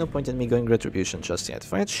 Yeah, really no point in me going retribution just yet.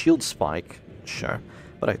 If I had shield spike, sure,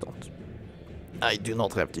 but I don't. I do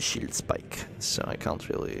not have the shield spike, so I can't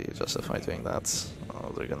really justify doing that.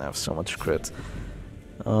 Oh, they're gonna have so much crit.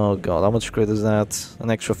 Oh god, how much crit is that? An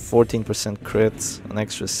extra 14% crit, an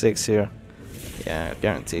extra 6 here. Yeah,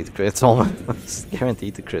 guaranteed crit, almost.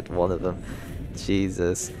 Guaranteed to crit one of them.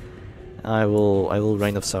 Jesus. I will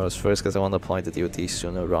Reign of Sorrows first, because I want to apply the DOT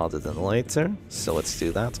sooner rather than later. So let's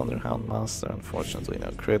do that under Houndmaster. Unfortunately no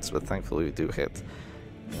crits, but thankfully we do hit.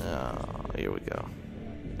 Here we go.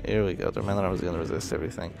 Here we go, their men-at-arms is gonna resist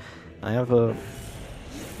everything. I have a...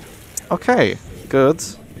 Okay, good.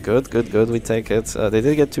 Good, we take it. They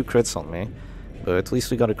did get 2 crits on me, but at least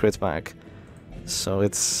we got a crit back. So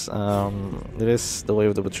it's, it is the way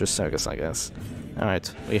of the Butcher Circus, I guess.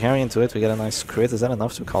 Alright, we harry into it, we get a nice crit. Is that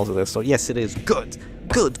enough to call to Death Door? Yes, it is. Good!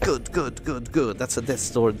 Good. That's a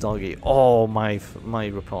Death Door doggy. Oh, my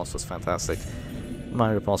riposte was fantastic.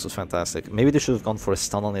 My riposte was fantastic. Maybe they should have gone for a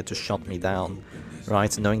stun on it to shut me down.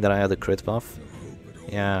 Right, knowing that I had a crit buff.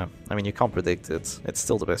 Yeah, I mean you can't predict it. It's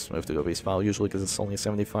still the best move to go Beast Pile, usually because it's only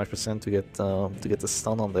 75% to get the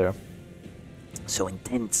stun on there. So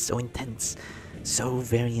intense, so intense, so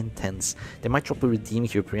very intense. They might drop a redeem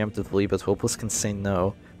here preemptively, but Hopeless can say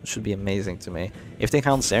no, which should be amazing to me. If they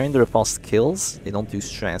Hound Zeri in the riposte kills, they don't do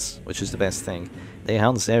stress, which is the best thing. They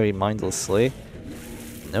Hound Zeri mindlessly.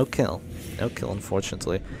 No kill. No kill,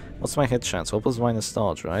 unfortunately. What's my hit chance? Hopeless minus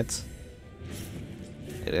dodge, right?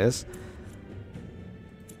 It is.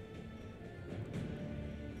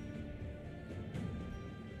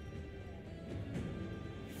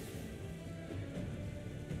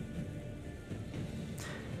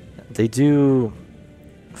 They do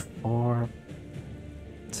 4,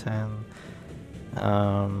 10.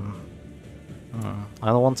 I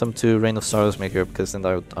don't want them to Rain of Sorrows me here because then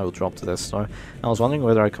I would drop to Death Star. I was wondering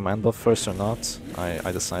whether I command buff first or not.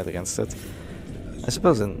 I decided against it. I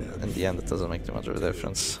suppose in the end it doesn't make too much of a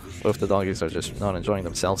difference. Both the doggies are just not enjoying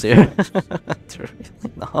themselves here. They're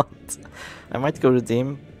really not. I might go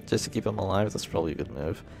redeem just to keep them alive. That's probably a good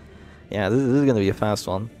move. Yeah, this is going to be a fast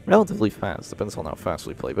one. Relatively fast, depends on how fast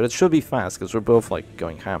we play. But it should be fast, because we're both, like,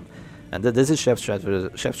 going ham. And this is Chef Stress 1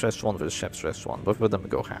 versus Chef Stress 1. Both of them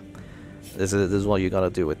go ham. This is what you gotta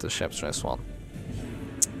do with the Chef Stress 1.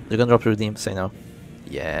 You're gonna drop your redeem, say no.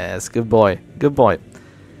 Yes, good boy. Good boy.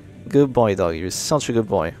 Good boy, dog. You're such a good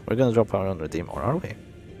boy. We're gonna drop our own redeem, or are we?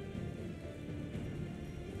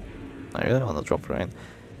 I really wanna drop Rain.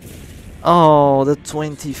 Oh, the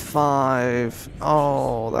 25.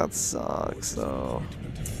 Oh, that sucks, though.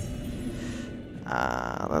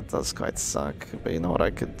 Ah, that does quite suck. But you know what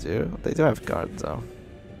I could do? They do have guard, though.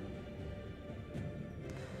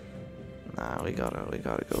 Nah, we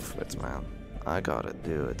gotta go for it, man. I gotta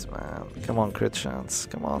do it, man. Come on, crit chance.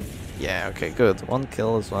 Come on. Yeah, okay, good. 1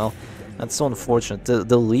 kill as well. That's so unfortunate.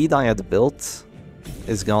 The lead I had built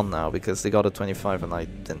is gone now because they got a 25 and I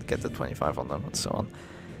didn't get the 25 on them and so on.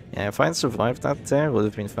 Yeah, if I had survived that there, it would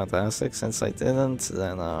have been fantastic. Since I didn't,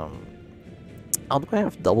 then how do I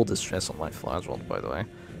have double distress on my Flagellant, by the way?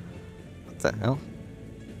 What the hell?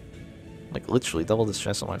 Like, literally double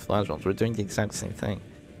distress on my Flagellant. We're doing the exact same thing.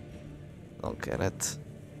 Don't get it.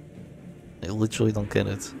 I literally don't get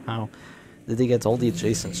it. How? Did they get all the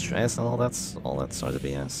adjacent stress and all that sort of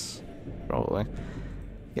BS? Probably.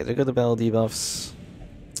 Yeah, they got the battle debuffs.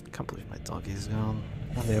 Can't believe my doggy is gone.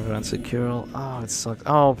 And they have Secure. Oh, it sucks.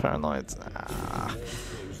 Oh, Paranoid. Ah.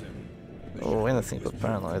 Oh, anything but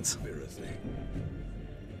Paranoid.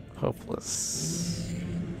 Hopeless.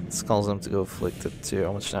 This calls them to go Afflicted too.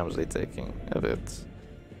 How much damage are they taking? A bit.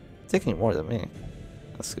 Taking more than me.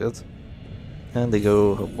 That's good. And they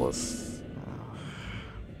go Hopeless.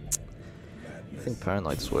 I think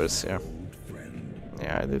Paranoid's worse here.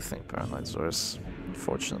 Yeah, I do think Paranoid's worse,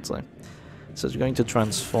 unfortunately. So it's going to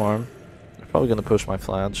transform. They're probably going to push my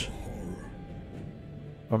Flage.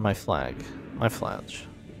 Or my Flag. My Flage.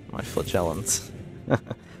 My Flagellant.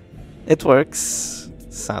 It works.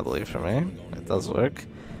 Sadly for me. It does work.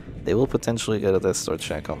 They will potentially get a Death Star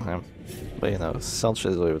check on him. But you know, Selch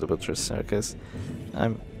is away with the Butcher's Circus. I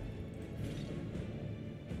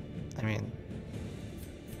mean,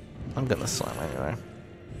 I'm gonna slam anyway.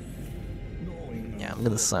 Yeah, I'm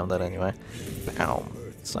gonna slam that anyway. Ow.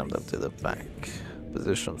 Slam them to the back.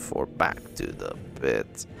 Position 4 back to the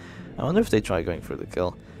pit. I wonder if they try going for the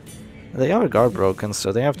kill. They are guard broken,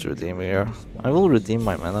 so they have to redeem here. I will redeem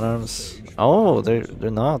my Man-at-Arms. Oh, they're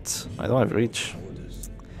not. I don't have reach.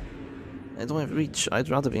 I don't have reach. I'd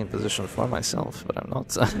rather be in position 4 myself, but I'm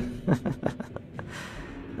not.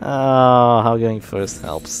 Oh, how going first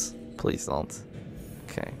helps. Please don't.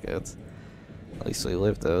 Okay, good. At least we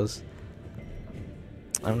live those.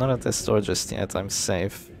 I'm not at this store just yet, I'm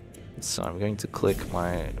safe. So I'm going to click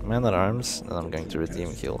my Man-at-Arms, and I'm going to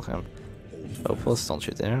redeem heal him. Hopeless, don't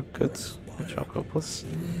you dare. Good. Good job, Hopeless.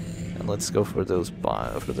 And let's go for those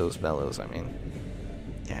bellows, I mean.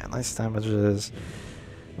 Yeah, nice damages.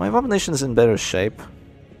 My Abomination is in better shape.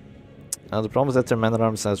 The problem is that their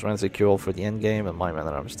Man-at-Arms has Ren's Cure for the endgame, and my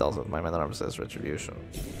Man-at-Arms doesn't. My Man-at-Arms has Retribution.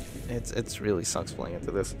 It's really sucks playing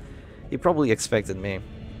into this. He probably expected me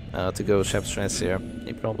to go Chef Stress here.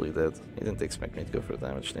 He probably did. He didn't expect me to go for a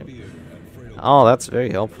damage team. Oh, that's very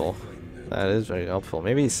helpful. That is very helpful.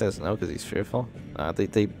 Maybe he says no because he's fearful.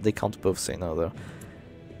 They can't both say no though.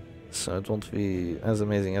 So it won't be as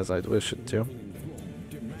amazing as I'd wish it to.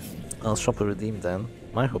 I'll shop a redeem then.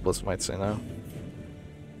 My Hopeless might say no.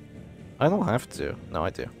 I don't have to. No,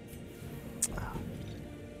 I do.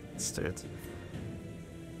 Let's do it.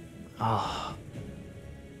 Ah.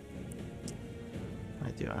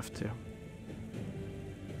 I do have to.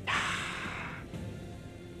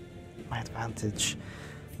 My advantage.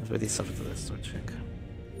 I've already suffered the Death Star check.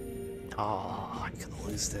 Oh, I'm gonna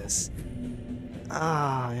lose this.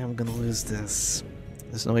 Ah, I am gonna lose this.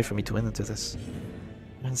 There's no way for me to win into this.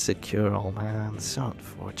 Insecure, oh man, so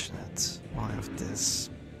unfortunate. Why have this?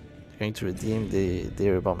 You're going to redeem the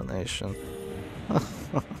abomination.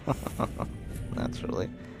 Naturally.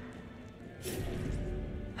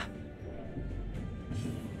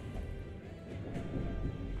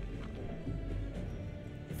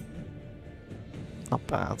 Not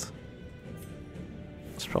bad.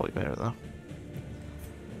 It's probably better though.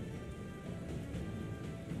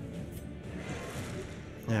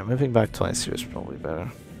 Yeah, moving back twice here is probably better.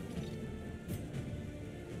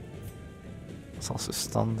 It's also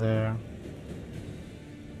stun there.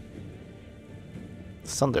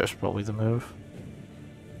 Stun there is probably the move.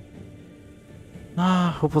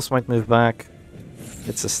 Ah, Hopeless might move back.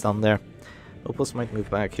 It's a stun there. Hopeless might move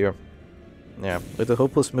back here. Yeah, with the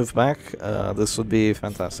Hopeless move back, this would be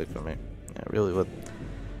fantastic for me. Yeah, really would.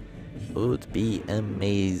 Would be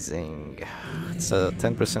amazing. It's a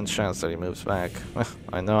 10% chance that he moves back.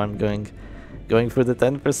 I know I'm going for the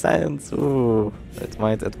 10%. Ooh, it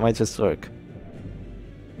might just work.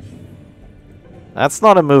 That's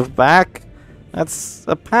not a move back. That's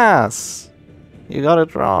a pass. You got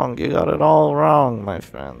it wrong. You got it all wrong, my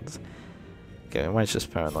friend. Okay, we might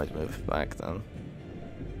just paranoid move back then.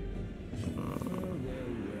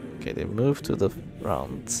 Okay, they move to the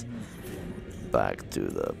front. Back to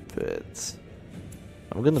the pit.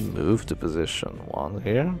 I'm gonna move to position 1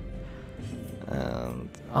 here. And...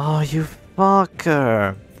 oh, you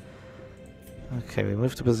fucker! Okay, we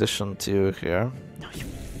move to position 2 here. No, you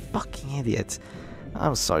fucking idiot.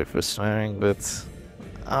 I'm sorry for swearing, but...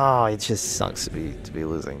 oh, it just sucks to be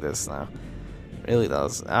losing this now. It really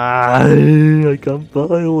does. Ah, I can't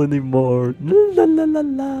pile anymore. La la la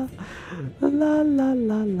la. La la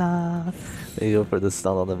la la. There you go for the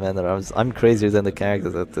stun on the mana. I'm crazier than the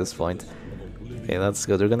characters at this point. Okay, that's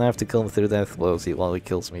good. We're gonna have to kill him through death blows while he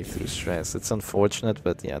kills me through stress. It's unfortunate,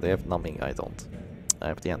 but yeah, they have numbing. I don't. I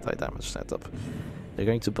have the anti-damage setup. They're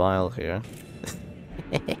going to bile here.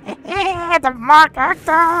 The mark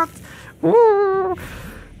acted! Woo!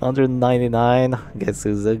 199. Guess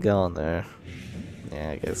who's a goner?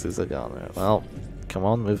 Yeah, guess who's a goner? Well, come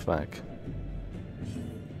on, move back.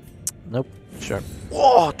 Nope. Sure.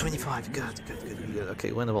 Oh, 25. Good.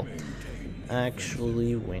 Okay, winnable.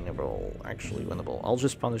 Actually winnable. I'll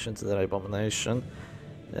just punish into that abomination.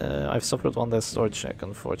 I've suffered one death sword check,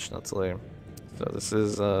 unfortunately. So this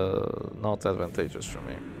is not advantageous for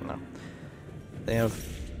me. No. They have...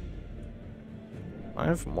 I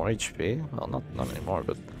have more HP. Well, not anymore,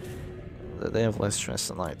 but they have less stress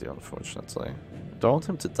than I do, unfortunately. Do I want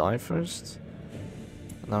him to die first?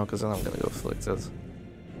 No, because then I'm gonna go afflicted.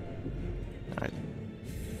 Alright.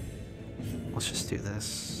 Let's just do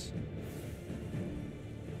this.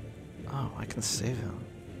 Oh, I can save him.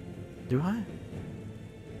 Do I?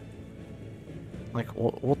 Like,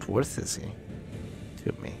 what worth is he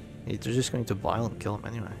to me? He's just going to bile and kill him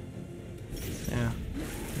anyway. Yeah,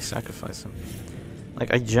 you sacrifice him.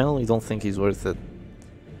 Like, I generally don't think he's worth it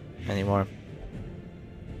anymore.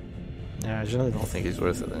 Yeah, I generally don't think he's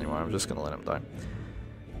worth it anymore. I'm just gonna let him die.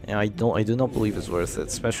 Yeah, I do not believe it's worth it,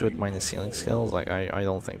 especially with minus healing skills. Like, I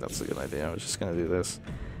don't think that's a good idea. I'm just gonna do this.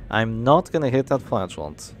 I'm not gonna hit that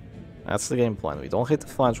flagellant. That's the game plan. We don't hit the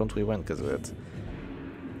flagellant, we win because of it.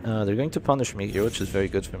 They're going to punish me here, which is very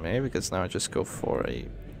good for me, because now I just go for a...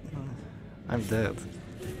 I'm dead.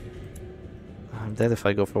 I'm dead if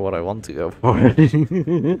I go for what I want to go for.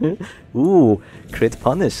 Ooh, crit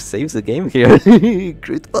punish saves the game here.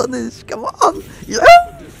 Crit punish, come on!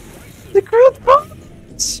 Yeah! The crit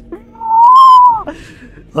punish!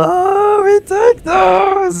 Oh, we take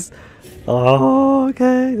those! Oh,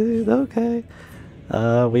 okay, dude, okay.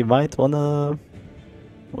 We might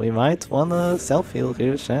wanna self-heal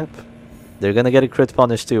here, champ. They're gonna get a crit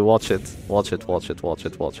punish too, watch it. Watch it. They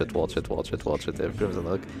have Crimson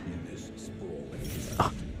Hook.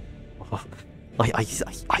 Oh.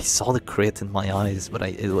 I saw the crit in my eyes, but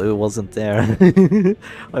it wasn't there.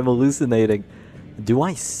 I'm hallucinating. Do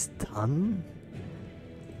I stun?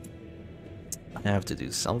 I have to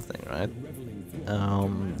do something, right?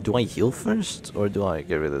 Do I heal first, or do I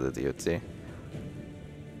get rid of the DOT?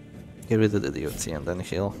 Get rid of the DOT and then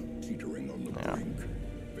heal. Yeah.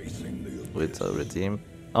 With redeem.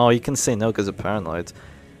 Oh, you can say no because of paranoid.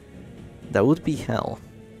 That would be hell.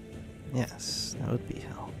 Yes, that would be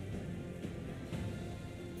hell.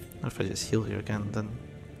 What if I just heal here again and then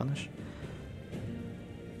punish?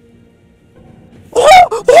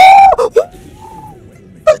 Oh!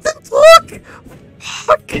 I didn't look!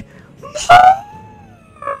 Fuck! No!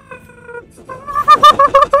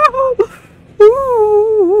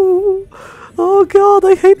 Ooh.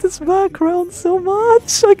 background so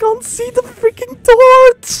much. I can't see the freaking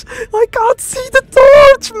torch. I can't see the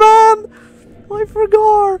torch, man. I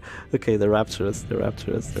forgot. Okay, the rapturous, the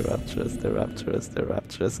rapturous, the rapturous, the rapturous, the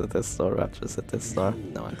rapturous at this star, rapturous at this star.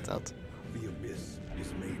 No, act out. The abyss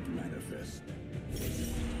is made manifest.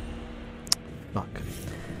 Fuck.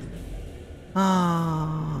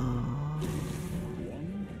 Ah.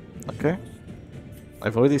 Okay.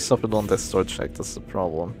 I've already suffered on this sword check, that's the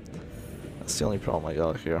problem. That's the only problem I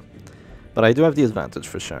got here. But I do have the advantage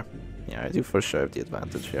for sure. Yeah, I do for sure have the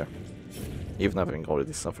advantage here. Even having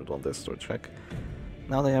already suffered on this sword check.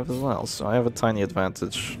 Now they have as well, so I have a tiny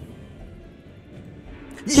advantage.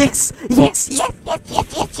 Yes! Yes! Yes! Yes!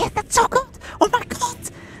 Yes! Yes! Yes! That's so good! Oh my god!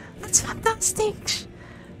 That's fantastic!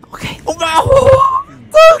 Okay. Oh my... Oh!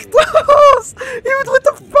 Even with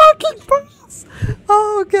the fucking pass!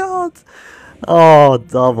 Oh god! Oh,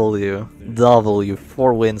 W.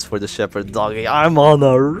 4 wins for the Shepherd Doggy. I'm on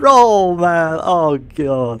a roll, man! Oh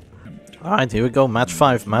god. Alright, here we go. Match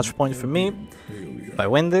 5. Match point for me. If I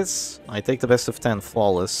win this, I take the best of 10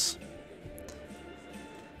 flawless.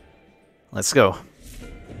 Let's go.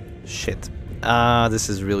 Shit. This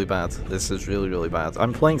is really bad. This is really, really bad.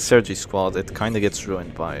 I'm playing Sergi squad. It kind of gets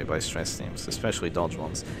ruined by stress teams, especially dodge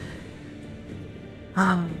ones.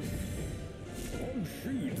 I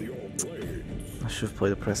should have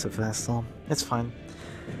played Oppressive Vassal. It's fine.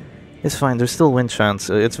 It's fine. There's still win chance.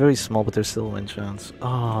 It's very small, but there's still win chance.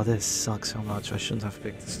 Oh, this sucks so much. I shouldn't have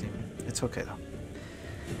picked this team. It's okay though.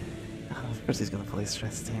 Of course he's gonna play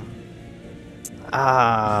stress team.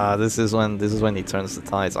 This is when he turns the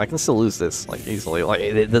tides. I can still lose this like easily. Like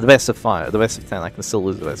the best of 5, the best of 10. I can still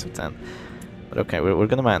lose the best of 10. But okay, we're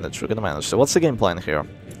gonna manage. We're gonna manage. So what's the game plan here?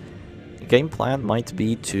 The game plan might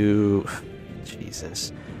be to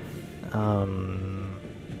Jesus.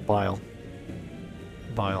 Bile.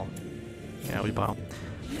 Yeah, we bile.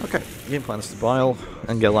 Okay, game plan is to bile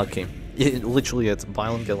and get lucky. Literally it's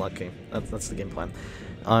bile and get lucky. That's the game plan.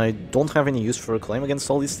 I don't have any use for a claim against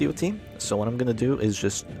all these DOT, so what I'm gonna do is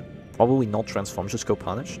just probably not transform, just go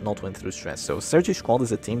punish, not win through stress. So Sergi squad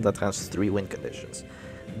is a team that has 3 win conditions.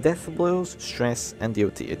 Death blows, stress, and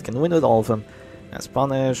DOT. It can win with all of them. Has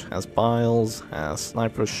punish, has biles, has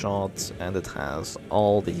sniper shots, and it has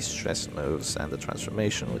all these stress moves and the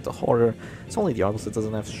transformation with the horror. It's only the Arbus that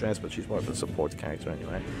doesn't have stress, but she's more of a support character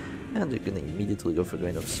anyway. And you're gonna immediately go for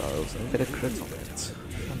Drain of Sorrows and get a crit on it.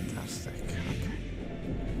 Fantastic. Okay.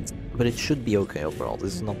 But it should be okay overall.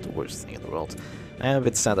 This is not the worst thing in the world. I am a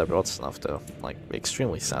bit sad I brought Snuff though. Like,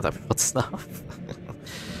 extremely sad I brought Snuff.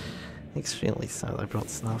 Extremely sad I brought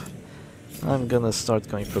Snuff. I'm gonna start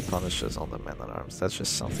going for punishes on the men-at-arms. That's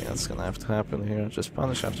just something that's gonna have to happen here. Just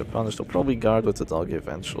punish after punish. They'll probably guard with the doggy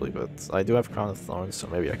eventually, but I do have Crown of Thorns, so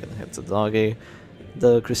maybe I can hit the doggy.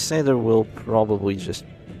 The Crusader will probably just...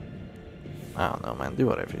 I don't know, man. Do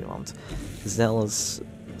whatever you want. Zealous,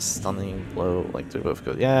 Stunning Blow, like they're both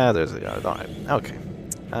good. Yeah, there's a guard. Alright, okay.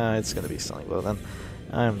 It's gonna be Stunning Blow then.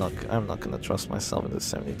 I'm not gonna trust myself in the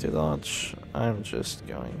 72 dodge. I'm just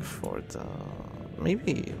going for the...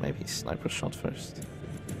 Maybe sniper shot first.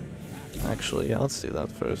 Actually, yeah, let's do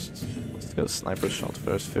that first. Let's go sniper shot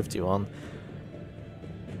first, 51.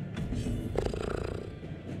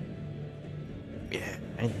 Yeah,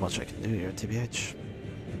 ain't much I can do here, TBH.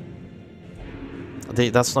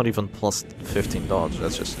 That's not even plus 15 dodge,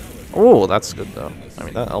 that's just... Oh, that's good though. I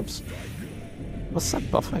mean, that helps. What's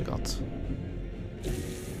that buff I got?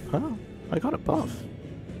 Huh? I got a buff.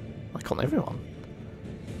 Like on everyone.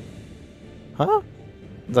 Huh?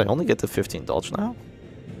 Did I only get the 15 dodge now?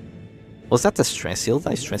 Was that the stress heal?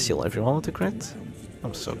 Did I stress heal everyone with the crit?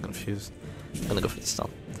 I'm so confused. I'm gonna go for the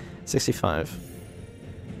stun. 65.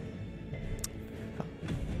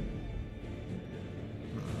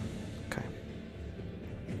 Okay.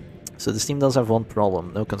 So this team does have one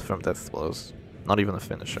problem. No confirmed death blows. Not even a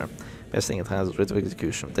finisher. Best thing it has is Writ of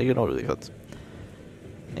Execution. They get all really good.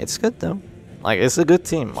 It's good though. Like, it's a good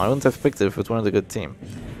team. I wouldn't have picked it if it weren't a good team.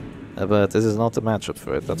 But this is not the matchup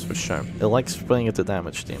for it, that's for sure. It likes playing into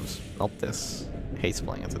damage teams, not this. It hates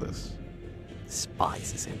playing into this.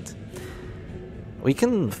 Despises it. We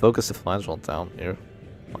can focus the flagell down here.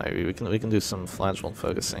 Like, we can do some flagell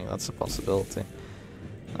focusing, that's a possibility.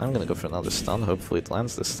 I'm gonna go for another stun, hopefully it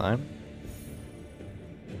lands this time.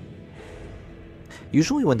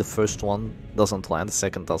 Usually when the first one doesn't land, the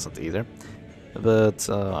second doesn't either. But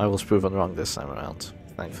I was proven wrong this time around,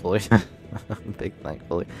 thankfully. Big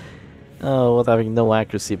thankfully. Oh, what having no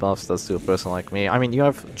accuracy buffs does to a person like me. I mean, you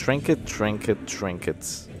have Trinket, Trinket,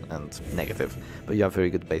 Trinket, and Negative. But you have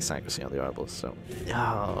very good base accuracy on the Arbus, so...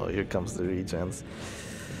 Oh, here comes the regens.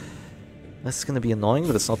 That's gonna be annoying,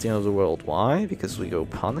 but it's not the end of the world. Why? Because we go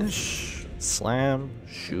punish, slam,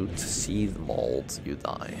 shoot, seethe, mold, you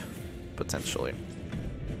die. Potentially.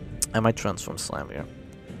 I might transform slam here.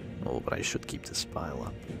 Oh, but I should keep this pile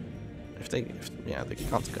up. Yeah, they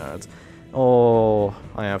can't guard. Oh,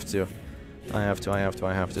 I have to. I have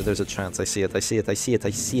to. There's a chance. I see it. I see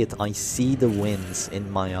the wins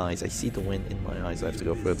in my eyes. I see the win in my eyes. I have to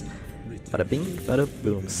go for it. Bada bing, bada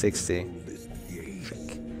boom. 60.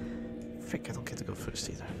 Frick, I don't get to go first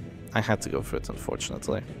either. I had to go for it,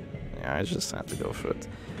 unfortunately. Yeah, I just had to go for it.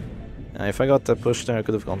 If I got that push there, I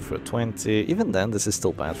could have gone for a 20. Even then, this is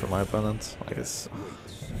still bad for my opponent. I guess.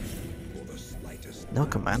 No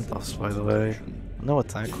command buffs, by the way. No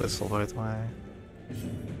attack whistle, by the way.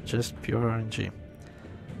 Just pure RNG.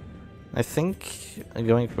 I think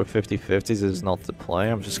going for 50-50s is not the play.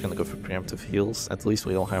 I'm just gonna go for preemptive heals. At least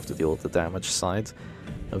we don't have to deal with the damage side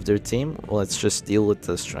of their team. Let's just deal with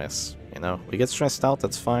the stress. You know, we get stressed out,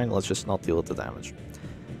 that's fine. Let's just not deal with the damage.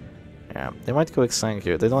 Yeah, they might go Exang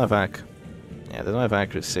here. They don't have ac. Yeah, they don't have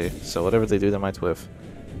accuracy. So whatever they do, they might whiff.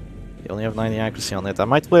 They only have 90 accuracy on it. I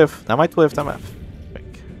might whiff. That might whiff. That might.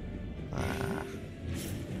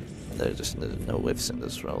 There's just no whiffs in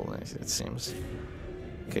this roll, it seems.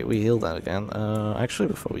 Okay, we heal that again. Actually,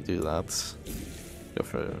 before we do that, go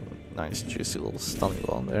for a nice juicy little stunning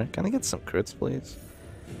ball there. Can I get some crits, please?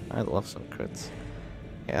 I'd love some crits.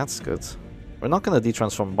 Yeah, that's good. We're not gonna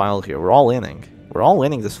de-transform Bile here. We're all inning. We're all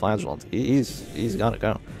inning this Flagellant. He's gotta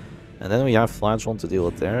go. And then we have Flagellant to deal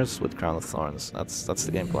with theirs with Crown of Thorns. That's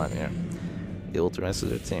the game plan here. Deal with the rest of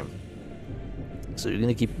their team. So you're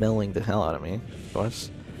gonna keep milling the hell out of me, of course.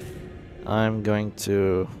 I'm going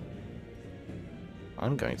to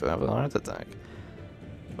have a heart attack.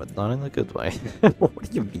 But not in a good way.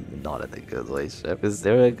 What do you mean not in a good way, Chef? Is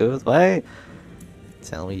there a good way?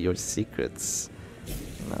 Tell me your secrets.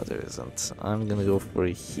 No, there isn't. I'm gonna go for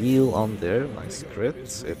a heal on there. Nice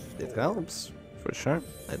crit. It helps. For sure.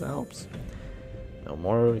 It helps. No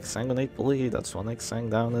more Exsanguinate Bully. That's one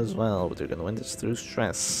Exang down as well. But they're gonna win this through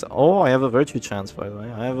stress. Oh, I have a Virtue Chance, by the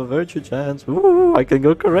way. I have a Virtue Chance. Ooh, I can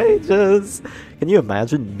go Courageous. Can you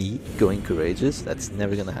imagine me going Courageous? That's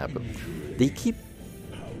never gonna happen. They keep...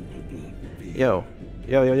 Yo.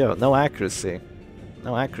 No accuracy.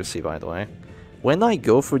 No accuracy, by the way. When I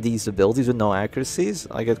go for these abilities with no accuracies,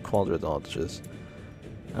 I get Quadra Dodges.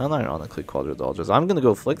 Unironically, Quadra Dodges. I'm gonna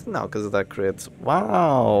go Afflicted now because of that crit.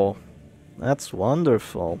 Wow. That's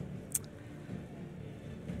wonderful.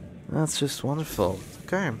 That's just wonderful.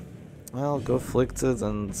 Okay. Well, go Afflicted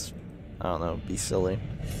and... I don't know, be silly.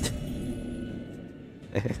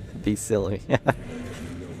 Be silly.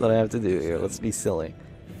 That's what I have to do here. Let's be silly.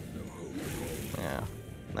 Yeah.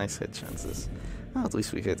 Nice hit chances. Well, at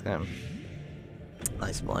least we hit him.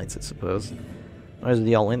 Nice blights, I suppose. Where's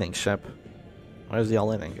the all-inning, Shep? Where's the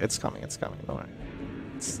all-inning? It's coming, don't worry.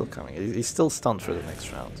 It's still coming. He's still stunned for the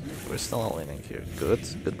next round. We're still all-inning here.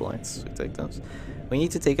 Good blights. We take those. We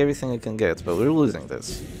need to take everything we can get, but we're losing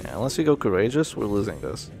this. Yeah, unless we go Courageous, we're losing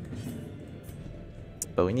this.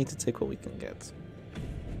 But we need to take what we can get.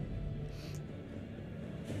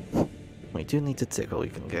 We do need to take what we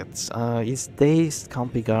can get. He's dazed,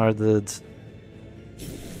 can't be guarded.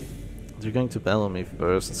 They're going to bellow me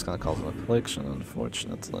first. It's gonna cause an affliction,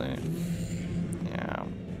 unfortunately. Yeah.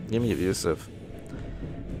 Give me abusive.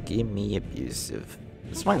 Give me abusive.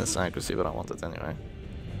 It's minus accuracy, but I want it anyway.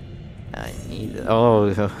 I need it.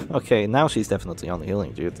 Oh, okay. Now she's definitely on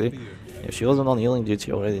healing duty. If she wasn't on healing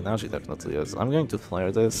duty already, now she definitely is. I'm going to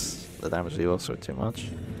flare this. The damage deals are too much.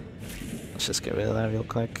 Let's just get rid of that real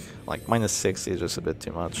quick. Like, minus 60 is just a bit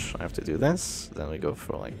too much. I have to do this. Then we go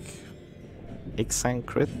for, like, Ixang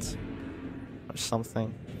crit or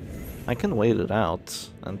something. I can wait it out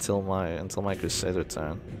until my Crusader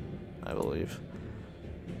turn, I believe.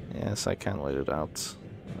 Yes, I can wait it out.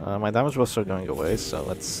 My damage buffs are going away, so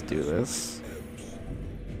let's do this.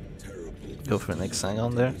 Go for an Ixang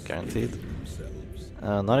on there, guaranteed.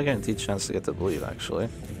 Not a guaranteed chance to get the bleed, actually.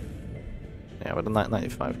 Yeah, but a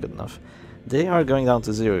 95, good enough. They are going down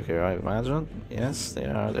to 0 here, I imagine. Yes, they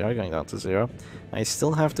are going down to 0. I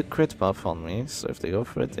still have the crit buff on me, so if they go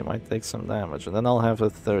for it, they might take some damage. And then I'll have a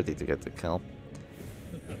 30 to get the kill.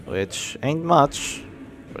 Which ain't much,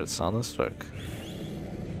 but it's honest work.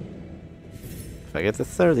 If I get the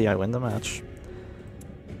 30, I win the match.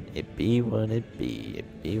 It be what it be.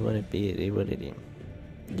 It be what it be. It be what it be.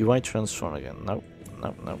 Do I transform again? Nope.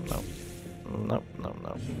 Nope, nope, nope. Nope, nope,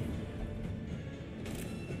 nope.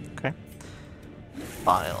 Okay.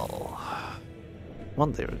 Bile.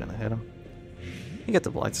 One day we're gonna hit him. You get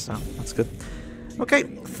the blights now. That's good. Okay,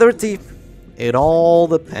 30. It all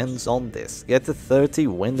depends on this. Get to 30,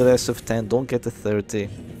 win the rest of 10, don't get to 30.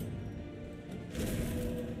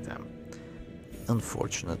 Damn.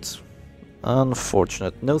 Unfortunate.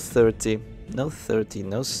 Unfortunate. No 30. No 30,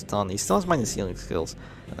 no stun. He still has minus healing skills.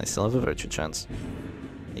 And I still have a virtue chance.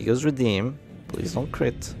 He goes redeem. Please don't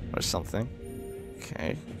crit or something.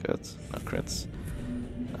 Okay, good. No crits.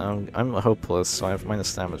 I'm hopeless, so I have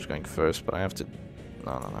minus damage going first, but I have to...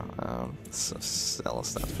 No. So sell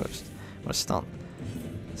us that first. Or stun.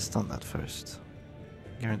 Stun that first.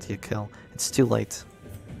 Guarantee a kill. It's too late.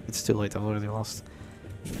 It's too late, I've already lost.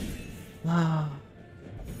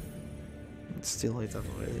 It's too late, I've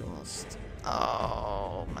already lost.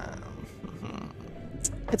 Oh, man.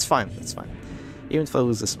 It's fine, it's fine. Even if I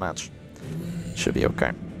lose this match, it should be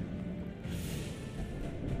okay.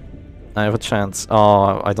 I have a chance.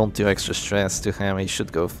 Oh, I don't do extra stress to him. He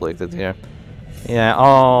should go afflicted here. Yeah,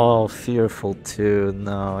 oh, fearful too.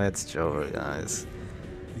 No, it's Jover, guys.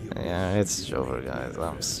 Yeah, it's Jover, guys.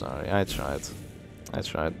 I'm sorry. I tried.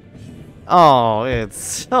 Oh,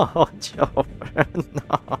 it's Jover.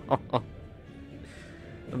 No.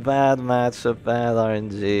 Bad matchup, bad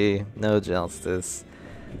RNG. No justice.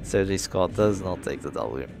 Sergi Scott does not take the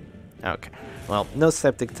W. Okay. Well, no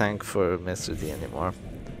septic tank for Mr. D anymore.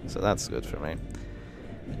 So that's good for me.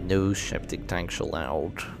 No septic tanks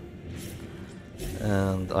allowed.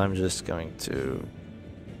 And I'm just going to...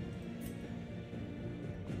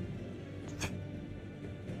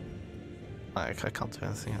 I can't do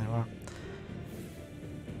anything anymore.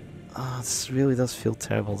 This really does feel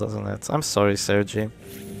terrible, doesn't it? I'm sorry, Sergi.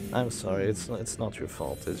 I'm sorry, it's not your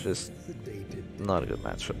fault. It's just not a good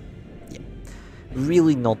matchup. Yeah.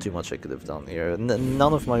 Really not too much I could have done here.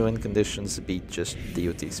 None of my win conditions beat just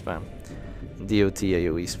DOT spam. DOT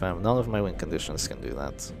AoE spam. None of my win conditions can do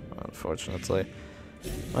that, unfortunately.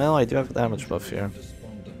 Well, I do have a damage buff here.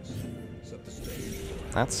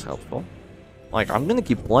 That's helpful. Like, I'm gonna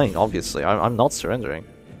keep playing, obviously. I'm not surrendering.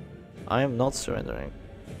 I am not surrendering.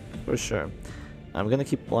 For sure. I'm gonna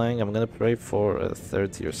keep playing. I'm gonna pray for a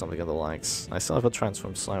 30 or something of the likes. I still have a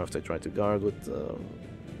transform slam if they try to guard with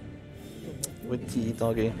T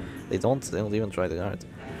doggy. They don't even try to guard.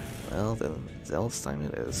 Well, then Zealous time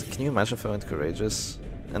it is. Can you imagine if I went courageous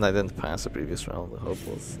and I didn't pass the previous round? The hope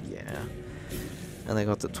was, yeah. And I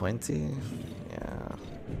got to 20. Yeah.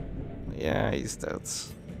 Yeah, he's dead.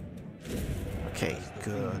 Okay,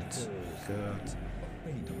 good.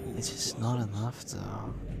 It's just not enough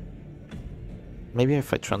though. Maybe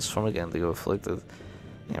if I transform again, they go afflicted.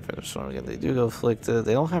 Yeah, if I transform again, they do go afflicted.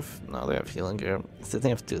 They don't have... No, they have healing gear. They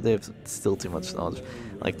have still too much dodge.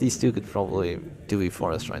 Like, these two could probably do E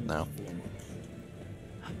for us right now.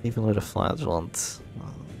 Even with a flagellant.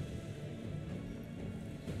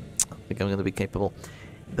 I think I'm gonna be capable.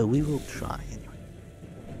 But we will try anyway.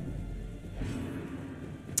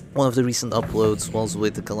 One of the recent uploads was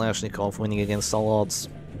with the Kalashnikov winning against all odds.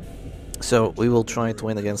 So we will try to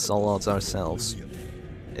win against all odds ourselves.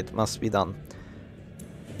 It must be done.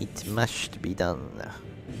 It must be done.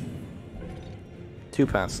 2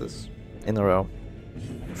 passes in a row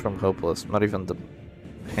from Hopeless. Not even the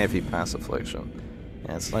heavy pass affliction.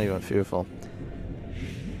 Yeah, it's not even fearful.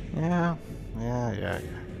 Yeah.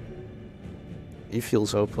 He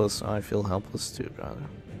feels hopeless. I feel helpless too, brother.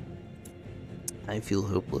 I feel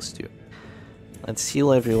hopeless too. Let's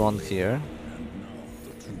heal everyone here.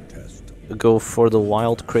 Go for the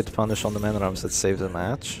wild crit punish on the man arms that saved the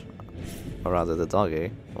match. Or rather the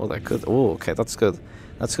doggy. Oh, that could... Oh, okay, that's good.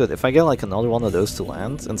 That's good. If I get like another one of those to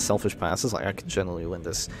land and selfish passes, like I can generally win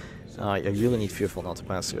this. I really need Fearful not to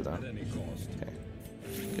pass here though. Okay,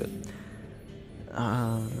 good.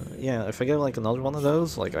 Yeah, if I get like another one of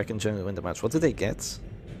those, like I can generally win the match. What did they get?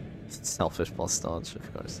 Selfish plus dodge,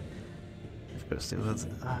 of course. Of course they would.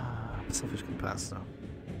 Selfish can pass though.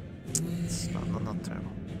 It's not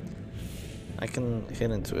terrible. I can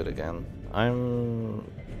hit into it again. I'm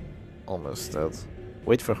almost dead.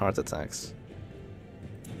 Wait for heart attacks.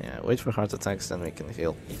 Yeah, wait for heart attacks, then we can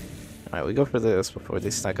heal. Alright, we go for this before they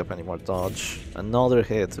stack up any more dodge. Another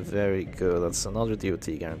hit, very good. That's another DOT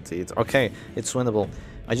guaranteed. Okay, it's winnable.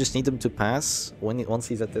 I just need him to pass. Once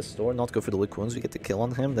he's at this door, not go for the lick wounds, we get the kill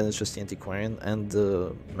on him. Then it's just the Antiquarian and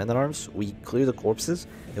the Men-at-Arms. We clear the corpses,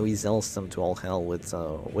 and we zealous them to all hell with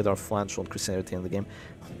our Flagellant Crusader at the end of the game.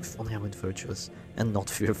 If only I went Virtuous and not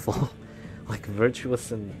Fearful. Like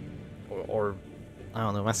Virtuous and... or I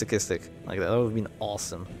don't know, Masochistic. Like that would have been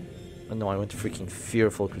awesome. But no, I went freaking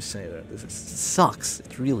Fearful Crusader. This sucks.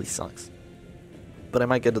 It really sucks. But I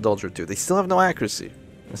might get a dodge or two. They still have no accuracy.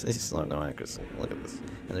 They still have no accuracy. Look at this.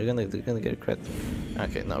 And they're gonna get a crit.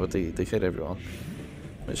 Okay, no, but they hit everyone.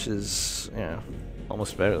 which is, yeah,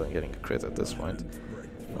 almost better than getting a crit at this point.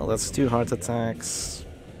 Well, that's 2 heart attacks.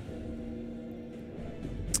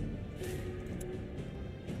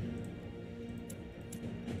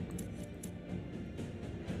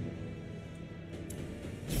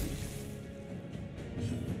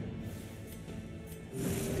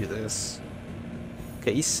 Do this.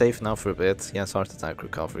 Okay, he's safe now for a bit. He has heart attack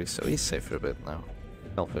recovery, so he's safe for a bit now.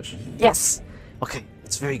 Selfish. Yes! Okay,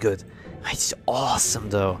 it's very good. It's awesome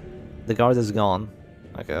though. The guard is gone.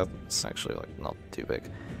 Okay, it's actually like not too big.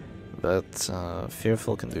 But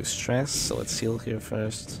Fearful can do stress, so let's heal here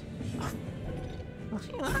first.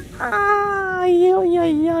 I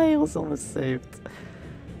was almost saved.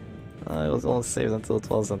 I was almost saved until it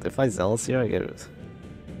wasn't. If I Zealous here, I get it.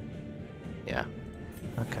 Yeah.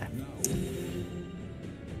 Okay.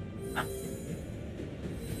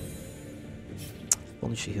 If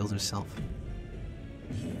only she healed herself.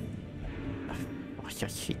 I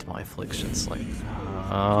hate my afflictions, like...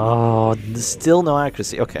 Oh, still no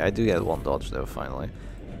accuracy. Okay, I do get 1 dodge though, finally.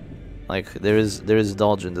 Like, there is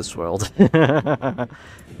dodge in this world.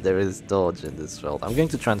 There is dodge in this world. I'm going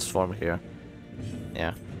to transform here.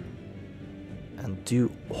 Yeah. And do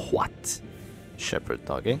what? Shepherd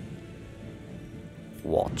Doggy.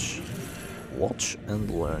 Watch. Watch and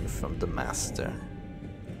learn from the master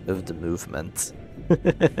of the movement.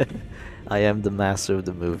 I am the master of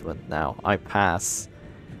the movement now. I pass.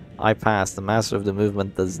 I pass. The master of the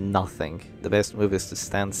movement does nothing. The best move is to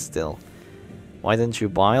stand still. Why didn't you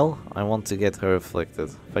bile? I want to get her afflicted.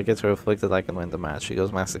 If I get her afflicted, I can win the match. She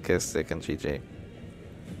goes masochistic and GG.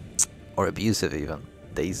 Or abusive even.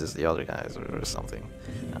 Dazes the other guys or something.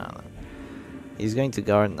 I don't know. He's going to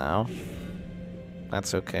guard now.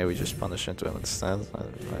 That's okay, we just punish into him instead.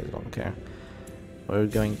 I don't care. We're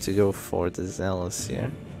going to go for the Zealous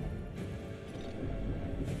here.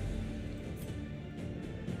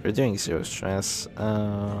 We're doing 0 stress.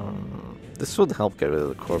 This would help get rid of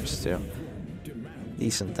the corpse too.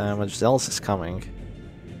 Decent damage. Zealous is coming.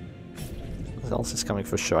 Zealous is coming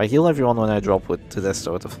for sure. I heal everyone when I drop with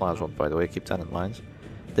Tedesco with the Flashlight, by the way, keep that in mind.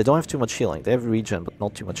 They don't have too much healing. They have regen, but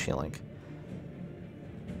not too much healing.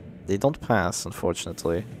 They don't pass,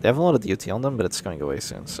 unfortunately. They have a lot of duty on them, but it's going away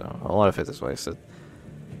soon, so a lot of it is wasted.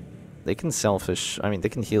 They can selfish... I mean, they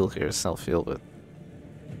can heal here, self-heal, but...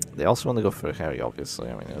 They also want to go for Harry, obviously.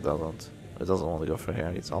 I mean, who doesn't? Who doesn't want to go for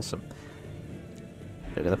Harry? It's awesome.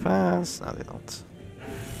 They're gonna pass. No, they don't.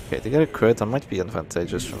 Okay, they get a crit. That might be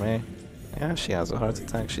advantageous for me. Yeah, she has a heart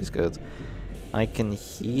attack. She's good. I can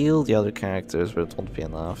heal the other characters, but it won't be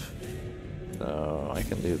enough. So, I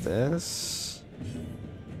can do this.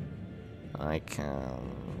 I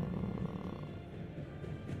can...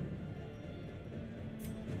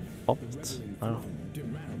 Opt? Oh.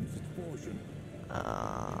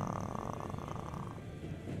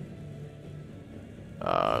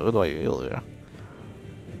 Who do I heal here?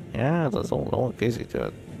 Yeah, that's all easy to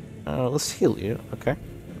it. Let's heal you, okay?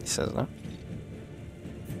 He says no.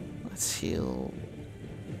 Let's heal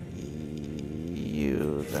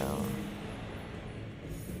you down.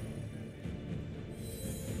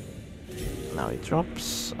 Now he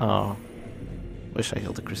drops. Oh, wish I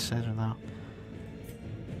healed the Crusader now.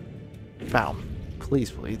 Bam! Please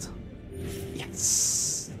bleed.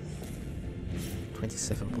 Yes!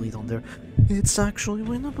 27 bleed on there. It's actually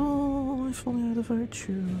winnable if only I had a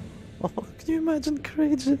virtue. Oh, can you imagine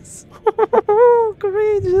Courageous?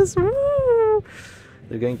 Courageous! Woo!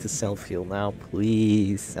 They're going to self-heal now.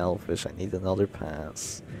 Please, Selfish. I need another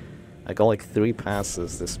pass. I got like 3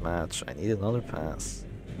 passes this match. I need another pass.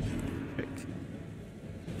 Quick.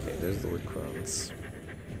 Okay, there's the Liquones.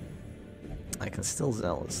 I can still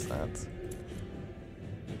Zealous that.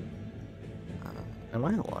 Am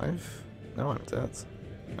I alive? No, I'm dead.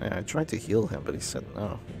 I tried to heal him, but he said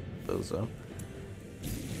no. Bozo.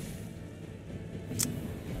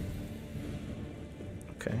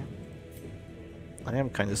 Okay. I am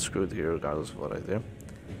kind of screwed here regardless of what I do.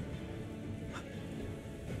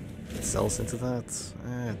 It sells into that.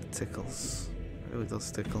 It tickles. It really does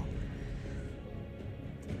tickle.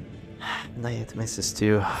 And I hit misses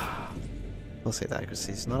too. I'll say the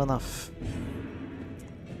accuracy is not enough.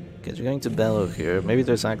 Okay, you're going to bellow here. Maybe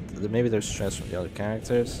there's stress from the other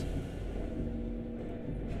characters.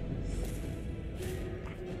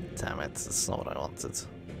 Damn it, that's not what I wanted.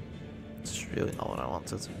 It's really not what I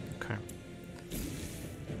wanted. Okay.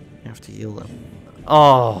 You have to heal them.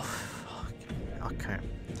 Oh, fuck. Okay.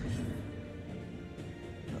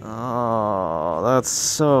 Oh, that's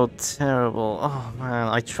so terrible. Oh man,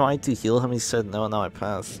 I tried to heal him, he said no, now I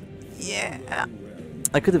pass. Yeah!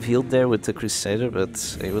 I could have healed there with the Crusader, but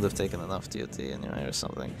he would have taken enough duty anyway or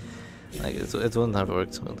something. Like, it wouldn't have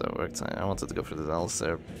worked, wouldn't have worked. I wanted to go for the Dallas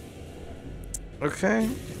there. Okay,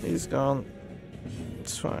 he's gone.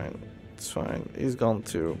 It's fine. It's fine. He's gone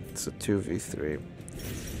too. It's a 2v3.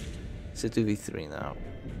 It's a 2v3 now.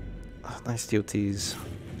 Oh, nice DOTs.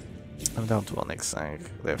 I'm down to 1 X-Sank.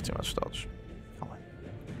 They have too much dodge. Come on.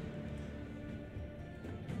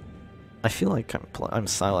 I feel like I'm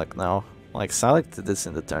Silek now. Like, Silek did this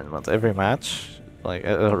in the tournament. Every match, like,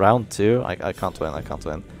 round 2, I can't win, I can't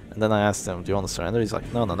win. And then I asked him, do you want to surrender? He's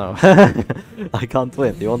like, no, no, no. I can't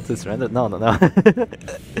win. Do you want to surrender? No, no, no.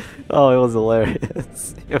 Oh, it was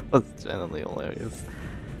hilarious. It was genuinely hilarious.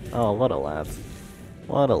 Oh, what a lad.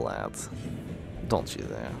 What a lad. Don't you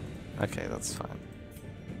there. Okay, that's fine.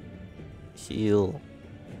 Heal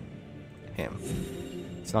him.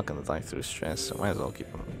 He's not gonna die through stress, so might as well keep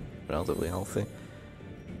him relatively healthy.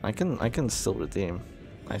 I can still redeem.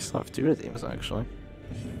 I still have 2 redeems actually.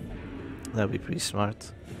 That'd be pretty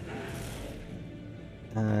smart.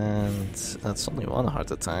 And that's only 1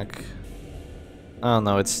 heart attack. Oh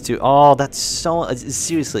no, it's 2. Oh, that's so...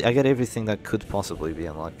 seriously, I get everything that could possibly be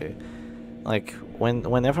unlucky. Like,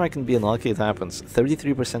 whenever I can be unlucky, it happens.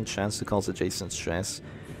 33% chance to cause adjacent stress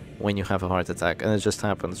when you have a heart attack, and it just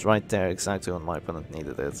happens right there, exactly when my opponent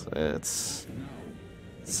needed it. It's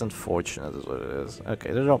unfortunate is what it is.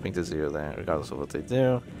 Okay, they're dropping to 0 there, regardless of what they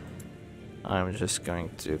do. I'm just going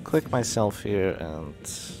to click myself here and...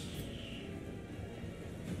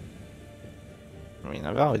 I mean,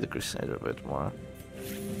 I value the Crusader a bit more.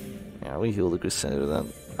 Yeah, we heal the Crusader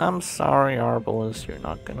then. I'm sorry, Arbalest, you're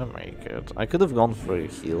not gonna make it. I could have gone for a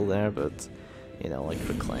heal there, but, you know, like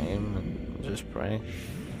Reclaim and just pray.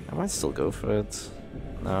 I might still go for it.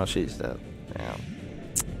 No, she's dead. Yeah.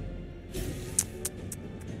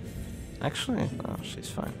 Actually, no, she's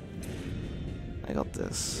fine. I got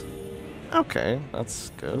this. Okay,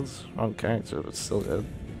 that's good. Wrong character, but still good.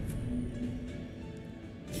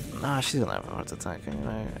 Nah, she's gonna have a heart attack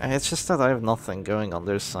anyway. It's just that I have nothing going on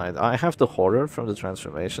their side. I have the horror from the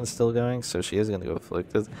transformation still going, so she is gonna go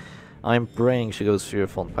afflicted. I'm praying she goes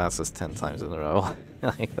fearful and passes 10 times in a row.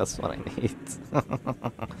 Like, that's what I need.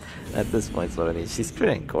 At this point, it's what I need. She's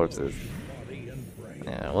creating corpses.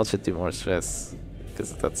 Yeah, watch it do more stress,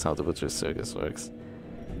 because that's how the Butcher's Circus works.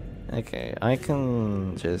 Okay, I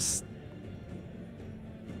can just...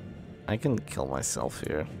 I can kill myself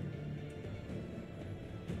here.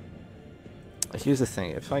 Here's the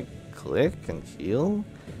thing, if I click and heal,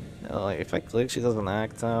 if I click she doesn't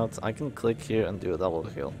act out, I can click here and do a double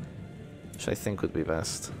heal, which I think would be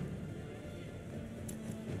best.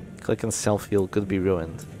 Click and self-heal could be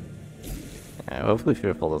ruined. Yeah, hopefully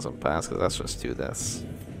Fearful doesn't pass, because that's just 2 deaths.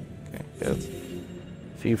 Okay, good.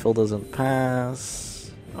 Fearful doesn't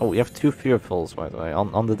pass. Oh, we have 2 Fearfuls, by the way,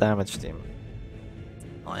 on the damage team.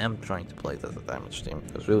 I am trying to play it as a damage team.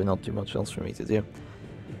 There's really not too much else for me to do.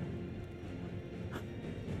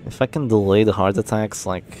 If I can delay the heart attacks,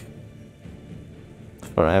 like,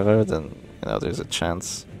 forever, then, you know, there's a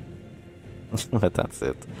chance. But that's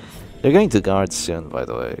it. They're going to guard soon, by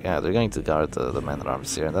the way. Yeah, they're going to guard the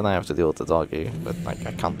men-at-arms here, and then I have to deal with the doggy. But, like,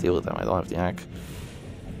 I can't deal with them, I don't have the hack.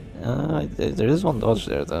 There is 1 dodge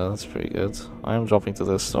there, though, that's pretty good. I am dropping to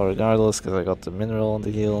this store regardless, because I got the mineral on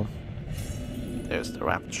the heal. There's the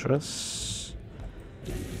Rapturous.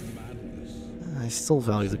 I still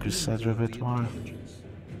value the Crusader a bit more.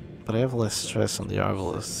 But I have less stress on the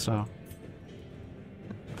Arbalest, so...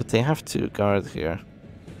 But they have to guard here.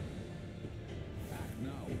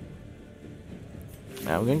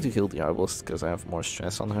 Yeah, I'm going to kill the Arbalest because I have more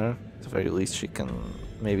stress on her. At the very least she can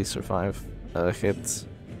maybe survive a hit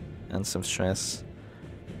and some stress.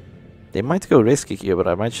 They might go risky here, but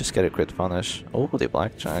I might just get a crit punish. Oh, they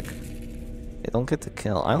blackjack. They don't get the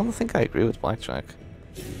kill. I don't think I agree with blackjack.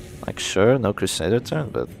 Like, sure, no Crusader turn,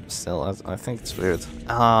 but still, I think it's weird.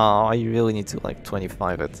 Oh, I really need to, like,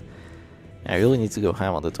 25 it. I really need to go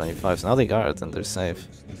ham on the 25s. Now they guard and they're safe,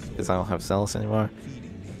 because I don't have Zealous anymore.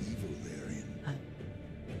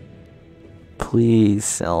 Please,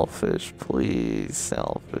 selfish, please,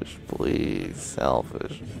 selfish, please,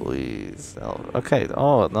 selfish, please, selfish. Okay,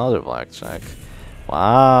 oh, another blackjack.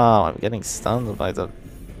 Wow, I'm getting stunned by the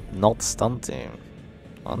not stun team.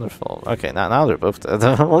 Wonderful. Okay, now they're both dead.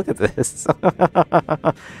 Look at this.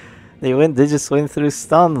 They just win through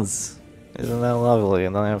stuns. Isn't that lovely?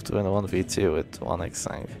 And then I have to win a 1v2 with 1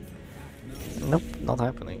 X-Sank. Nope, not